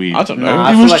selling weed. I don't know. Nah, I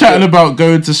He feel was like chatting it- about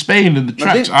going to Spain in the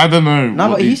tracks. didn't- I don't know. No,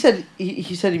 what but he said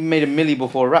he said he made $1 million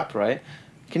before rap, right?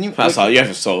 Can you? That's how you have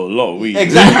to sell a lot of weed.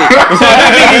 Exactly. So I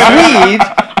don't think it's weed.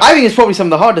 I think it's probably some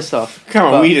of the hardest stuff. Come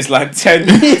on, But- weed is like 10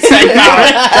 pounds. A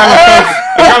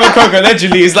gram of coke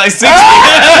allegedly is like 60.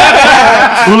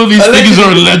 all of these figures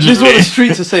are This is what the allegedly.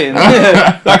 streets are saying.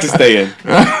 Like to stay in.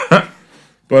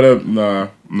 But no,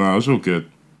 it's all good.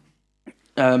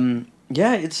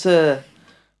 Yeah, it's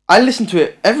I listened to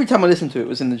it every time I listened to it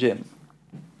was in the gym,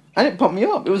 and it pumped me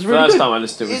up. It was really First good. time I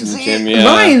listened to it was in the gym, It- yeah.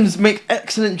 Lions make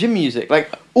excellent gym music.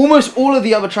 Like almost all of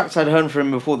the other tracks I'd heard from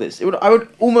him before this, I would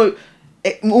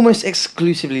almost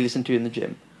exclusively listen to in the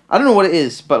gym. I don't know what it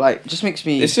is, but like, it just makes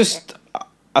me. It's just,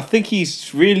 I think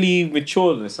he's really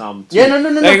matured in this album. Too. Yeah, no,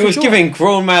 Like, he for was sure. giving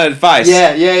grown man advice.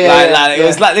 Yeah. It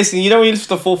was like, listen, you know when you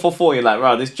listen to 444, you're like,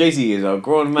 wow, this Jay-Z is a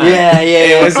grown man. Yeah.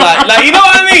 It was like, you know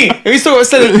what I mean? He's talking about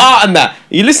selling art and that.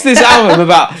 You listen to this album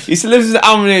you listen to this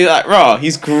album and you're like, raw,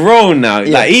 he's grown now.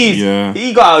 Yeah. Like,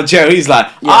 he got out of jail, he's like,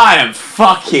 Yeah. I am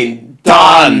fucking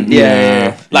done.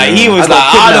 Yeah. Like, he was I got like,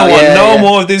 I kidnapped, don't want no yeah.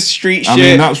 more of this street I shit.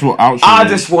 mean, that's what outro I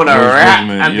was- just want to was, rap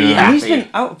wasn't it? and be Yeah. happy. He's been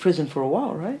out of prison for a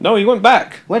while, right? No, he went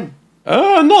back. When?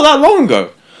 Not that long ago.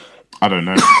 I don't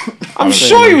know. I'm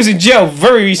sure he was in jail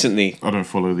very recently. I don't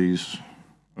follow these.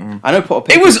 I know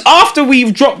Potter. It was after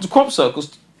we dropped Crop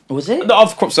Circles. Was it? Not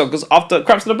after Crop Circles, after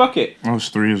Craps in the Bucket. That was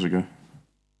 3 years ago.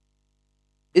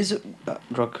 Is it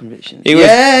drug conviction? He was-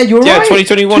 Yeah, you're yeah, right.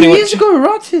 2021 2 he went years to- ago,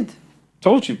 rotted.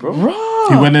 Told you, bro. Right.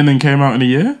 He went in and came out in a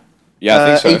year? Yeah, I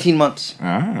think so. 18 months.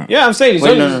 Ah. Yeah, I'm saying he's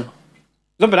Wait, only no. he's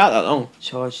not been out that long.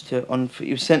 Charged to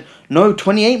he was sent. No,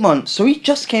 28 months. So he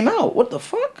just came out. What the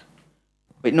fuck?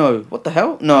 Wait, no. What the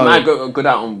hell? No. Man got good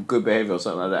out on good behaviour or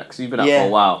something like that because he's been out Yeah. for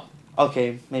a while.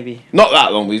 Okay, maybe. Not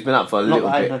that long, but he's been out for a Not little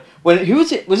that I bit. know. When who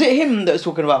was it? Was it him that was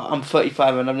talking about I'm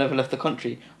 35 and I've never left the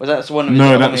country? Was that one of his No,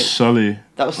 other that's mates? Sully.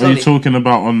 That was What are you Sully. talking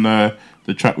about on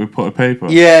the track with Pot of Paper?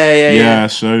 Yeah.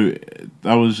 So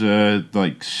that was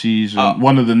like season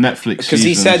one of the Netflix Because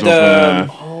he seasons said,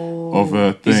 of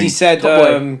a because thing. he said, Top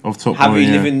Boy. Of Top have Boy, you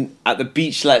yeah. living at the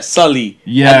beach like Sully?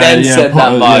 Yeah, and then yeah, said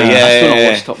Pot- that bar. yeah. Yeah, I still not yeah,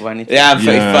 watched Top Boy anything. yeah. I'm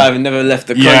 35 Yeah. and never left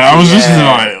the country. Yeah, I was listening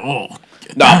Yeah. like, oh.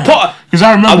 No, Because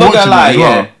I remember I'm not watching gonna lie, that as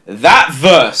well. yeah. That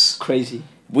verse, Crazy.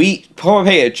 Poor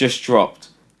Hater just dropped.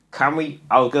 Can we?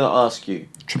 I was gonna ask you.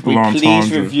 Triple Can we please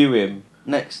entendre. review him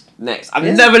Next. I've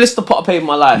Yeah. never listened to Pot of Paper in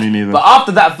my life. Me neither. But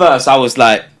after that verse, I was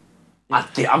like, I'm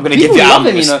gonna People give the love album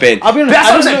him, a you know. spin. I'll be honest, That's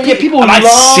I what I'm don't saying. know, yeah, people and I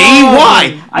love see why.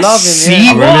 him. I Love him, see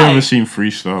yeah. I've only why. ever seen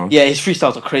freestyle. Yeah, his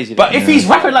freestyles are crazy. But though. if he's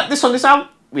rapping like this on this album,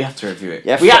 we have to review it.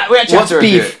 Yeah, we actually have what's to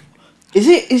review beef?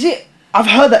 it. Is it? I've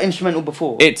heard that instrumental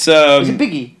before. It's Is it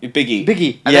Biggie? Biggie.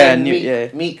 Biggie. And Yeah, then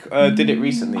Meek, Meek did it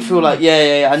recently. I feel like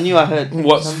yeah. I knew I heard.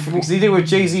 What's because he did with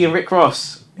Jay-Z and Rick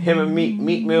Ross. Him and Meek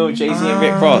Mill, Jay-Z and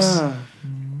Rick Ross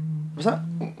Was that?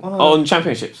 on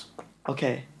Championships.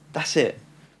 Okay, that's it.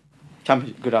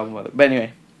 Champion, good album, by the way. But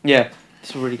anyway, yeah,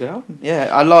 it's a really good album. Yeah,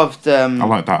 I loved. I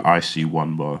like that I See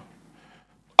One bar.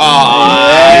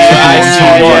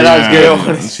 Yeah, that was Yeah,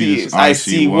 good. yeah. I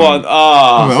see one.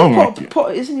 Oh, my God.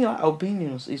 Pot, isn't he like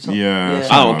Albanian or something? Yeah.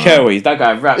 I don't care what he's. That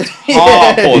guy rapped Yeah.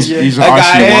 hardcore. He's an That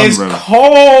guy IC1, is brother.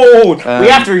 cold. We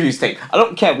have to review his tape. I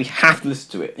don't care. We have to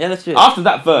listen to it. Yeah, let's do it. After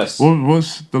that verse, What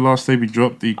was the last tape he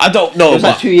dropped? I don't know. It was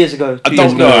like But 2 years ago. I 2 don't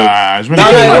years know. ago. Nah, it was when now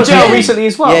he he came went out to jail of recently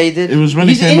as well. Yeah, he did. It was when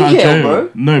He's he came in out of jail, jail. bro.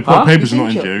 No, Pot Huh? Paper's He's not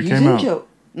in jail. jail. He He's came in out. jail.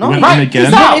 He No, went right. in again.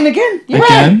 He's not in again. Yeah.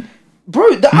 Again?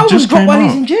 Bro, the album just dropped came while out.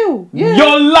 he's in jail. Yeah.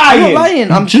 You're lying. I'm not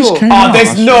lying. I'm just sure. came Oh, out, there's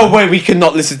I no swear. way we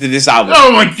cannot listen to this album.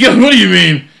 Oh my God, what do you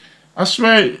mean? I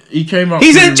swear he came out.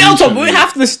 He's pretty in jail, Tom. We recently.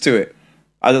 have to listen to it.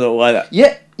 I don't know why that.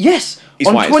 Yeah. Yes. He's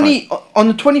on white, it's 20 on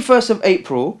the 21st of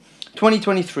April,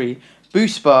 2023,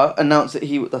 Boospa announced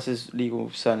that that's his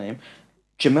legal surname.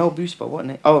 Jamel Boospa, what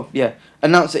name? Oh yeah,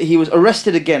 announced that he was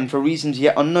arrested again for reasons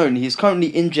yet unknown. He is currently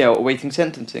in jail awaiting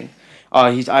sentencing.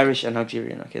 He's Irish and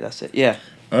Algerian. Okay, that's it. Yeah.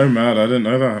 Oh man, I didn't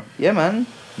know that. Yeah, man.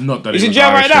 Not that He's he in was jail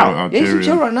Irish right now? or Yeah, he's in Algerian,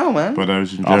 jail right now, man. But I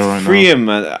was in jail right Free now. him,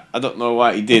 man. I don't know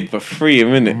what he did, but free him,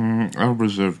 innit? I'll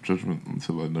reserve judgment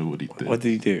until I know what he did. What did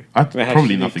he do?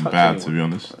 Probably nothing bad, to be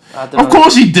honest. I don't Of know.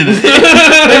 course he did it.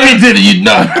 If he did it, you'd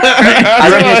know. I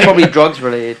reckon it's probably drugs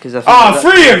related because I feel Ah, like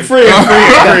free him, free him, free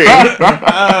him, free him.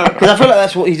 because I feel like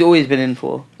that's what he's always been in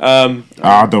for.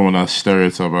 I don't want to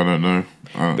stereotype. I don't know.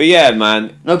 But yeah,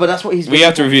 man, No, but that's what he's. we been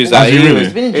have to for. review Has that. he really?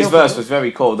 He's been in His jail verse for- was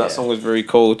very cold. That song was very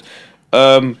cold.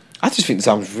 I just think the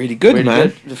album's really good, really man.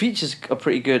 good. The features are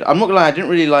pretty good. I'm not gonna lie, I didn't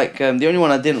really like. The only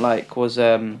one I didn't like was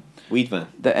Weed Man.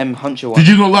 the M Hunter one. Did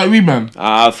you not like Weed Man?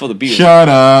 I thought the beat was... Shut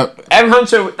up. M.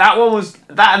 Hunter, that one was...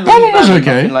 That and the That Weed one was Man.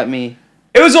 okay. Nothing like me.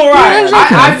 It was alright. Yeah, it was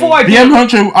okay. I thought I The M didn't...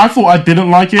 Huncho, I thought I didn't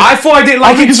like it. I thought I didn't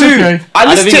like think it it's too. okay. I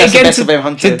don't listened think to it that's the again best of M.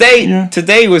 Hunter. today. Yeah.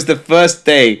 Today was the first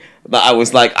day that I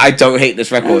was like, I don't hate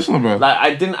this record. it's not bad. Like,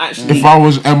 I didn't actually... If I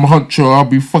was M Huncho, I'd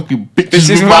be fucking bitches This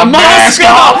is with my my mask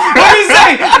mask off. off. What are you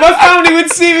saying? My family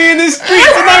would see me in the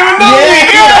streets and they would know me.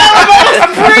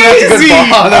 That's crazy.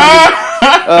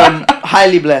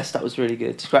 Highly Blessed. That was really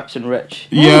good. Scraps and Wretch.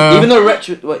 Yeah. Even though Wretch.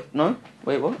 Wait, no.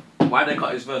 Wait, what? Why they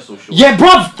cut his verse so short? Yeah,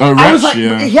 bruv. Oh, I was Wretch, like,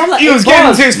 yeah. he had like. He was 8 getting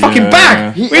bars. into his fucking Yeah.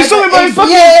 bag. He We was had talking about his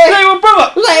fucking yeah. neighbor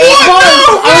brother. Like 8 bars.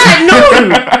 I was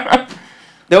like, no.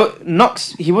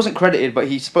 Knox, he wasn't credited, but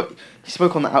he spoke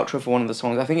on the outro for one of the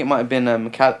songs. I think it might have been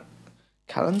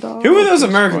Calendar. Who were those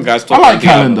American guys I talking like about the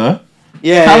album? Calendar.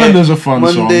 Yeah, Calendar's a fun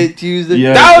song. Monday, Tuesday.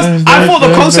 Yeah. That was- I thought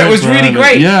the concept was really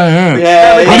great. Yeah.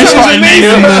 Yeah, When he It was started amazing.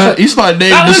 naming the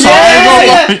was- song.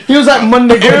 yeah. He was like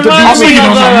Monday. It Going to reminds beat me me. of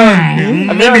I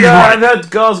maybe he's right. I've heard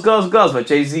Girls by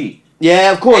Jay-Z.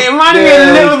 Yeah, of course. It reminded me a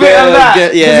little bit of that.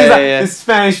 'Cause Yeah, he's like, yeah. the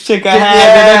Spanish chick I Yeah, had.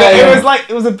 yeah.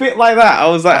 It was a bit like that. I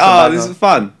was like, That's a oh, bad this one. is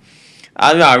fun. I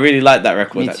don't know, I really like that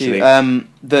record, Me actually. too.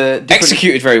 The different,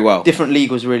 Executed very well. different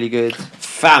league was really good.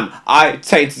 Fam, I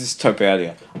tainted this topic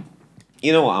earlier.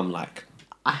 You know what I'm like?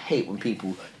 I hate when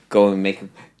people go and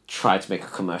try to make a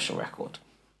commercial record.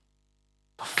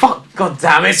 Fuck,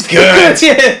 goddamn, it's good.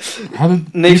 Yeah. How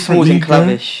did Nate different Smalls and league go?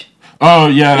 Clavish. Oh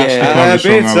yeah, that's Yeah. the cover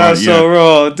song. Bits I are like, so yeah.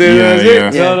 raw.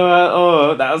 Yeah.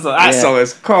 Oh, that Yeah. song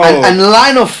is cold. And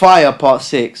Line of Fire Part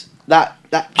 6. That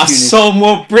I tune is sold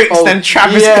more bricks Oh, than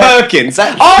Travis yeah. Perkins.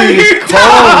 That Are tune is you cold.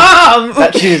 dumb?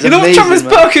 That tune is You know what amazing, Travis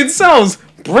man. Perkins sells?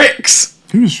 Bricks.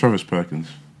 Who is Travis Perkins?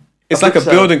 It's I like a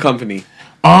think so. building company.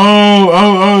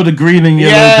 Oh, the green and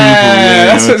yellow people. Yeah,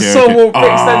 that's what okay, Saul okay.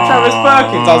 Brooks and Travis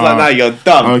Perkins. I was like, nah, you're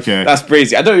dumb. Okay. That's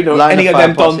crazy. I don't even know Line any of of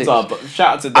them Fire Part dons are, but shout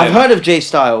out to them. I've heard of Jay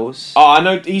Styles. Oh, I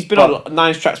know he's been on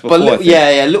Nine's tracks before. But I think.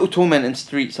 yeah, Little Torment and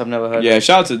Streets I've never heard. Yeah,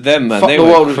 shout out to them, man. Fuck They the were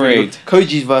World was really great. good.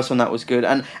 Koji's verse on that was good,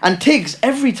 and Tiggs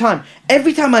every time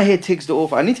I hear Tiggs the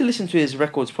author, I need to listen to his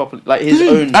records properly, like his Does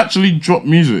own. he actually drop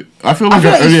music? I feel like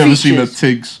feel I've like only his ever seen a features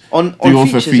Tiggs on the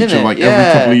author features, feature innit? like Yeah.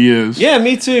 every couple of years. Yeah,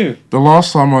 me too. The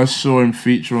last time I saw him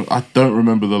feature, I don't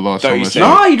remember the last Don't time you I say saw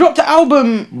Nah, him. he dropped an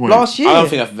album Wait. last year. I don't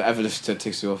think I've ever listened to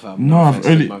Tixie off album. No, I've offense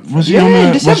only to my was he Yeah, on in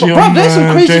the December, was he bruv, on there's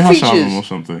some crazy J Huss features. album or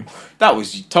something? That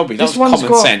was Toby. That This was one's common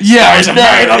got- sense. Yeah, that was a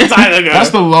very long time ago. That's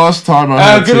the last time I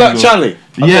heard Good luck, Tiggs. Charlie.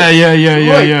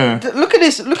 Yeah. Look at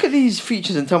this. Look at these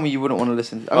features and tell me you wouldn't want to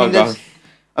listen. Oh, God.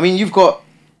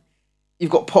 You've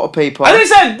got Pot of Paper. I didn't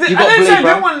say I You've got didn't Blade say I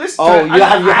Brown. don't want to listen Oh, to it. you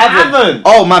I haven't.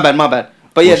 Oh, my bad.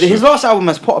 But yeah, What's his it? last album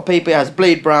has Pot of Paper. It has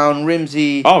Blade Brown,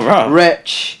 Rimsey, Oh, right.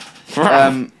 Wretch.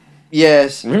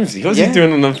 Yes, Rimsey, what's Yeah. he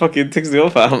doing on the fucking Tixie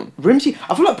off album? Rimsey.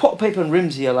 I feel like Pot of Paper and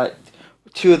Rimsey are like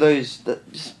two of those that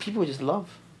people just love.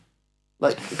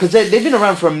 Like, because they've been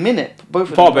around for a minute. Both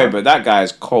of Paul them. Baby, that guy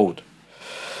is cold.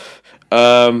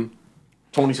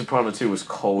 Tony Soprano too was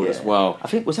cold as well. I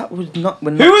think was not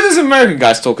when. Who was this American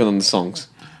guy talking on the songs?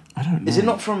 I don't know. Is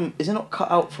it not cut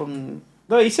out from?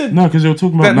 No, he said No, because they were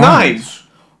talking about The nines.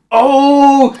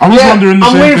 Oh, I was wondering the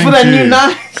I'm same waiting thing for that too. new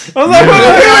night. I was like,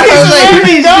 who are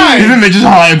these guys? Even they just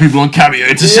hire people on Cameo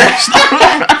to say stuff.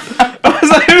 I was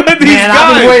like, who are these Man,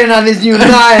 I've been guys? waiting on this new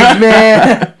night,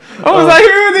 man. I was like, who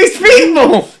are these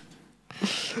people?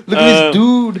 Look at this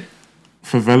dude.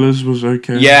 Favelas was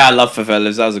okay. Yeah, I love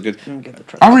Favelas. That was a good.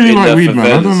 I really In like the Weed Man. I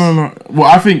Favelas. don't know. No.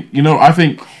 Well, I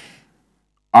think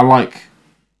I like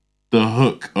the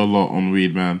hook a lot on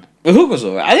Weed Man, The hook was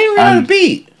alright. I didn't really know the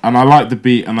beat. and I like the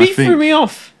beat, and Beat threw me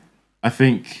off. I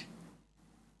think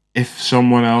if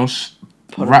someone else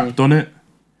Pardon rapped on it,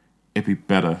 it'd be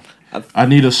better. I've- I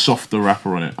need a softer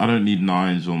rapper on it. I don't need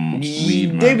nines on Weed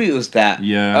Man. Maybe it was that.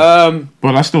 Yeah.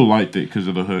 But I still liked it because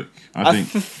of the hook. I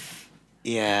think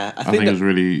I it was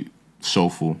really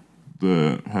soulful.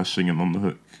 Her singing on the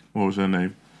hook. What was her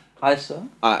name? Isa?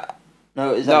 I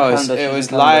No, is that no, Kanda? it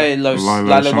was Lilo.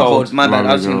 Lilo something. Gold. My bad,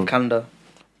 I was Lilo thinking Gold.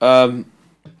 Kanda.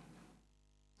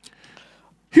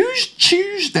 Who's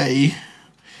Tuesday?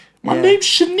 My Yeah. name's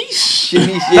Shanice.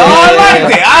 No, I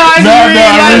liked it. I really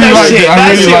liked that shit.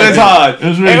 That shit was hard. It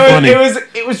was really funny.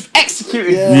 It was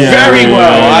executed Yeah. very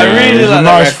well. I It really was a liked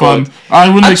nice that record. fun. I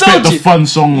wouldn't I expect told a you. fun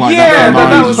song like Yeah, that. but that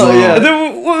Nines was as well. yeah. And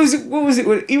then what was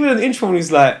it? Even in the intro when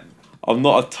he's like, "I'm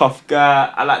not a tough guy.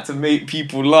 I like to make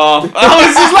people laugh." And I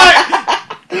was just like.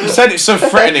 You said it so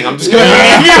threatening. I'm just gonna.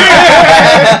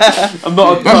 I'm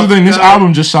not. That's the thing. This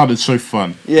album just sounded so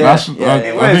fun. Yeah, That's, yeah, I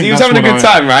it was. think He was that's having a what good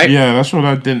time, right? Yeah, that's what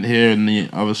I didn't hear in the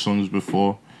other songs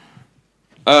before.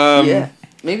 Yeah.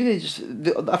 Maybe they just.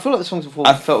 I feel like the songs before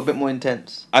felt a bit more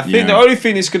intense. I think Yeah. the only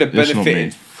thing this could have It's not benefited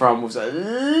me. from was a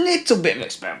little bit of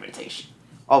experimentation.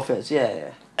 Oh, fairs, yeah.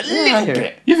 A I little hear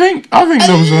bit. You think? I think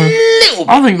that was Little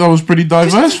I think that was pretty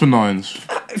diverse for nines.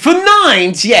 For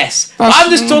nines, yes. But That's-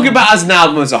 I'm just talking about as an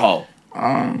album as a whole.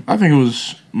 I think it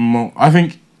was more. I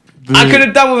think. I could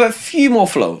have done with a few more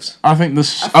flows. I think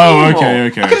this. A few Oh, more. okay. I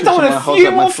could have done with My a hoes few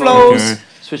up my more flows. flows, Okay.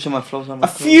 Switching my flows on a my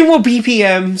few more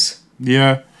BPMs.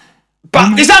 Yeah.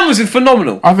 But this album was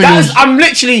phenomenal. I think That it is, was- I'm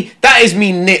literally. That is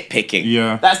me nitpicking.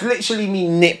 Yeah. That's literally me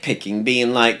nitpicking,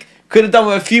 being like, could have done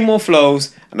with a few more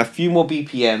flows and a few more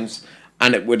BPMs,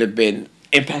 and it would have been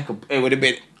impeccable. It would have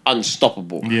been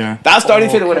unstoppable. Yeah. That's the only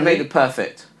thing that would have can made it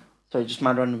perfect. Sorry, just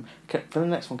mad random. For the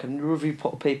next one, can you review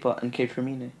Pot of Paper and K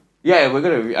Tremine? Yeah, we're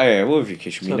gonna. we'll review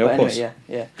Kitchen So, Mino, but of course. anyway,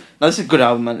 yeah. No, this is a good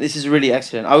album, man. This is really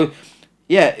excellent.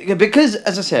 Because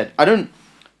as I said,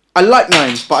 I like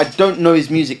Nines, but I don't know his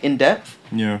music in depth.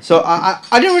 Yeah. So I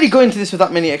didn't really go into this with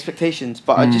that many expectations,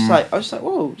 but I was just like,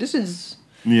 whoa, this is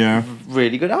Yeah.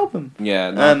 really good album.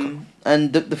 Yeah. No,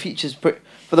 And the features,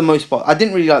 for the most part, I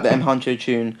didn't really like the M Huncho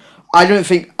tune. I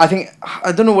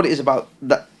don't know what it is about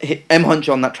that M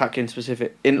Huncho on that track in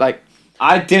specific.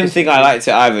 I didn't think I liked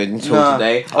it either until Nah.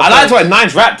 today. Okay. I liked when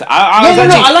Nines rapped.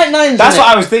 I like Nines. That's what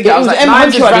I was thinking. It I was was like, M.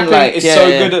 Nines' Huncho I didn't rapping like. is Yeah, so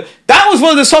yeah. good. That was one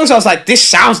of the songs I was like, this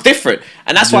sounds different.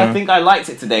 And that's why I Yeah. think I liked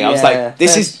it today. I was Yeah, like,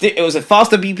 this is, it was a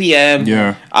faster BPM.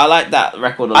 Yeah. I like that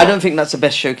record a lot. I don't think that's the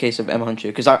best showcase of M Huncho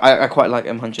because I quite like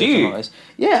M Huncho Do as you? an artist.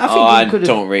 Yeah, I think I he could've-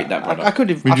 don't rate that, brother. I could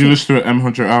have. Did you listen to an M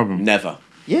Hunter album? Never.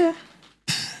 Yeah.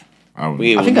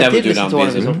 We I will think I never did do listen that to one of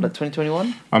on his, Beers. like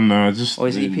 2021. I don't know. Just Or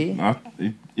his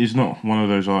EP? He's not one of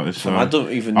those artists. I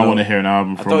don't even know. I want to hear an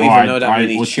album from. don't even know that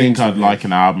many I would tunes think I'd of him. like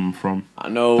an album from. I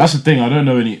know. That's the thing. I don't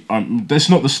know any. That's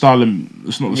not the style.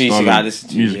 It's not the Music style I of listen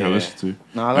to, music I yeah. listen to.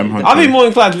 No, I like I'd be more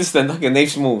inclined to listen to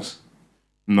Nave Smalls.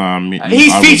 Nah,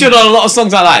 He's featured on a lot of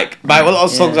songs I like. By a lot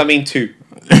of songs, I mean 2.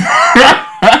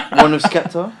 One with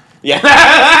Skepta. Yeah.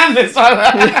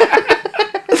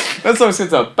 That song's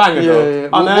a banger though.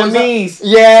 On What her was that? knees.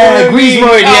 Yeah, Grease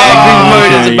Mode. Yeah, Grease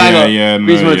Mode is a banger. Yeah, no,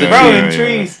 Grease Mode's a Bro banger. in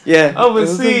trees. Yeah.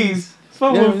 Overseas.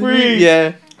 Smoke Yeah, for free.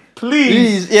 Yeah.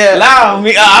 Please. Yeah. Allow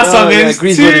me. That Oh, song yeah, is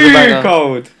Grease Mode is a too banger.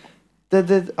 cold. I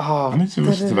need to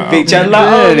listen to that. Picture album.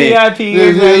 like VIP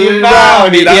is where you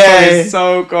found it. That song is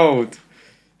so cold.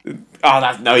 Oh,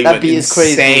 he That went beat is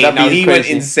crazy. insane. That No, beat is he went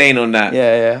crazy. insane on that.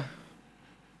 Yeah.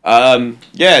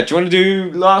 Yeah. Do you want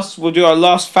to do last? We'll do our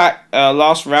last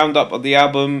last roundup of the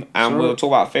album, and Sure. we'll talk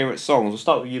about favorite songs. We'll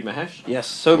start with you, Mahesh. Yes.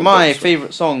 So What my goes for-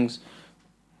 favorite songs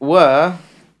were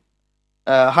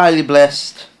Highly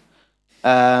Blessed,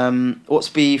 What's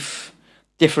Beef,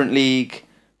 Different League,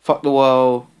 Fuck the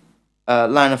World,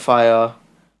 Line of Fire.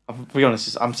 I'll be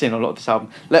honest, I'm seeing a lot of this album.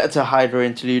 Letter to Hydra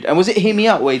interlude, and was it Hear Me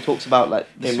Out where he talks about like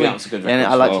the Hear Me swing? Out's a good And record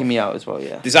I as like well. Hear Me Out as well.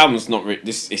 Yeah. This album's not.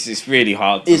 It's really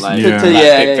hard to It's like, to- like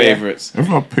yeah, pick yeah. favorites. If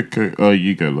I pick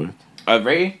you go, Lloyd.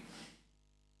 Ready?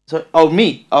 So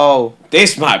me. Oh,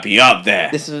 This might be up there.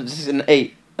 this is an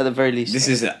 8 at the very least. This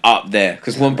is up there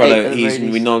because one Eight brother, at the very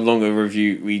we least. no longer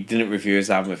review. We didn't review his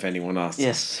album. If anyone asked,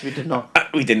 Yes, we did not.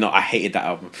 we did not. I hated that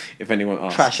album. If anyone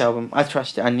asked, Trash album. I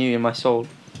trashed it. I knew in my soul.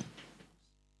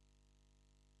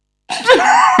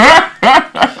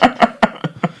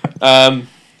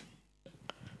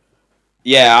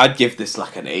 Yeah, I'd give this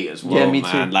like an 8 as well. Yeah, me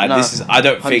man. too. Like No, this is. I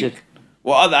don't 100. think.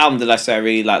 What other album did I say I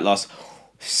really liked last?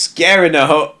 Scaring the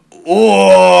Ho.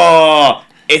 Oh,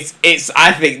 it's.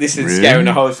 I think this is Really? Scaring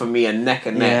the Ho for me a neck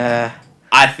and neck. Yeah.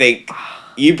 I think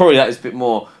you probably like this a bit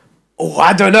more. Oh,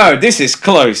 I don't know. This is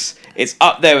close. It's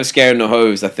up there with Scaring the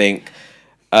Hose, I think.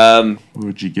 What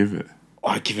would you give it?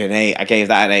 I'd give it an 8. I gave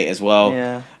that an 8 as well.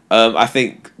 Yeah. I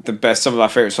think some of my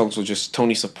favourite songs were just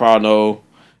Tony Soprano,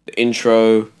 the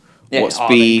intro, Yeah, What's oh,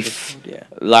 Beef, yeah.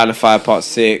 Line of Fire Part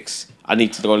 6. I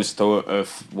need to go listen to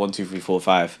 1, 2, 3, 4,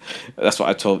 5. That's what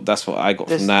I got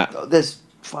from that. There's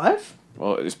 5?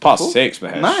 Well, it's part Cool. 6,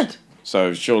 Mahesh. Mad.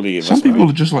 So surely it Some must people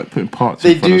are just like putting parts.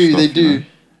 They in front of do. stuff, They you do. know?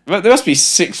 But there must be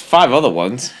 5 other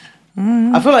ones.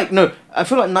 I feel like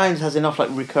Nines has enough like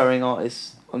recurring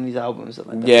artists on these albums. That,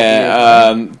 like,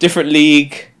 Yeah, Different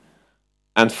League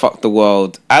and Fuck the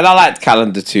World. And I liked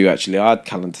Calendar too, actually. I had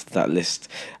Calendar to that list.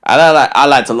 And I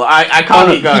liked a lot. I can't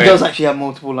keep going. He does actually have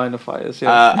multiple Line of Fires.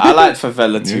 Yeah. I liked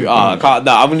Favela too. Yeah. I can't.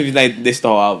 No, I'm gonna list the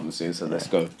whole album soon. So let's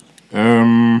go.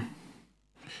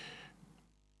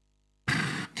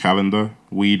 Calendar.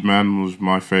 Weed Man was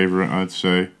my favourite, I'd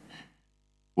say.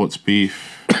 What's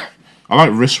Beef? I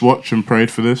like Wristwatch and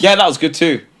Prayed for This. Yeah, that was good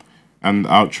too. And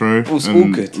Outro. It was and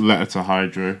all good. Letter to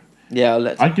Hydro.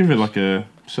 Yeah, I'd give it like a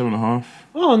 7.5.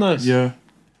 Oh, nice. Yeah.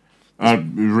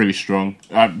 Really strong.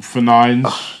 For Nines,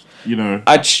 you know,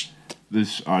 I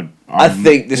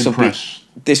think this will be impressed.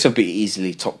 this will be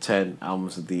easily top 10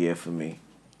 albums of the year for me.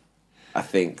 I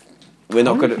think we're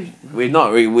not gonna. We're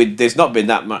not. There's not been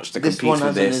that much to This compete one for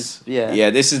hasn't this. yeah.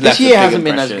 This is This year hasn't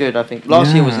been as good. I think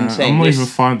last year was insane. I'm not This- even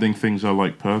finding things I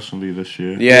like personally this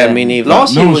year. Yeah, Yeah. me neither.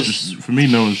 Last no year one's was- for me.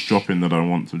 No one's dropping that I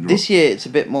want to drop. This year it's a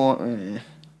bit more.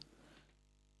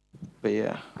 But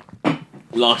yeah,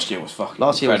 Last year was fucking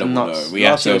Last year was incredible. nuts. Though. We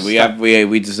have Last year to. was We stacked. have.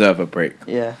 We deserve a break.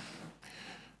 yeah.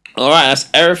 All right, that's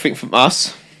everything from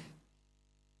us.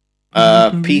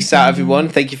 Peace out, everyone.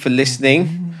 Thank you for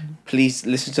listening. Please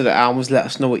listen to the albums. Let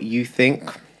us know what you think.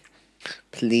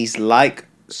 Please like,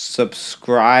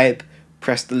 subscribe,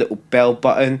 press the little bell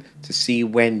button to see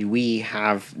when we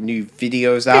have new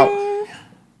videos out.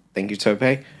 Thank you, Tope.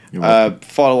 You're welcome.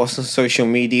 Follow us on social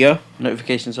media.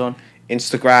 Notifications on.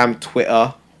 Instagram,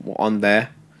 Twitter, we're on there.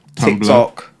 Tumblr.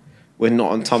 TikTok, we're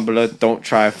not on Tumblr. Don't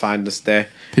try and find us there.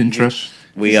 Pinterest.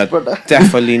 We are Brother.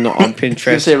 definitely not on You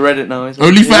Pinterest. say Reddit now. Isn't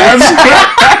it?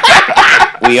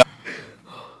 OnlyFans. We are.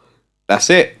 That's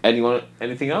it.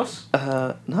 Anything else?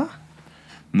 Nah.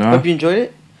 No. Hope you enjoyed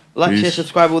it. Like, share, Peace.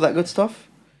 subscribe, all that good stuff.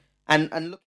 And look.